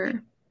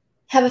 or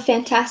have a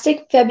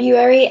fantastic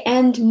February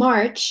and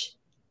March,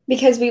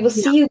 because we will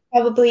see you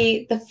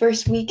probably the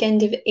first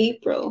weekend of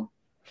April.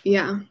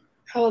 Yeah.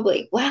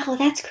 Probably. Wow,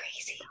 that's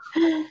crazy.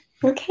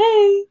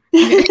 Okay.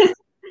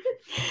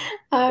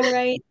 All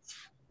right.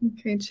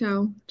 Okay,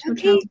 ciao. Ciao.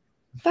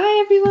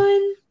 Bye,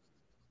 everyone.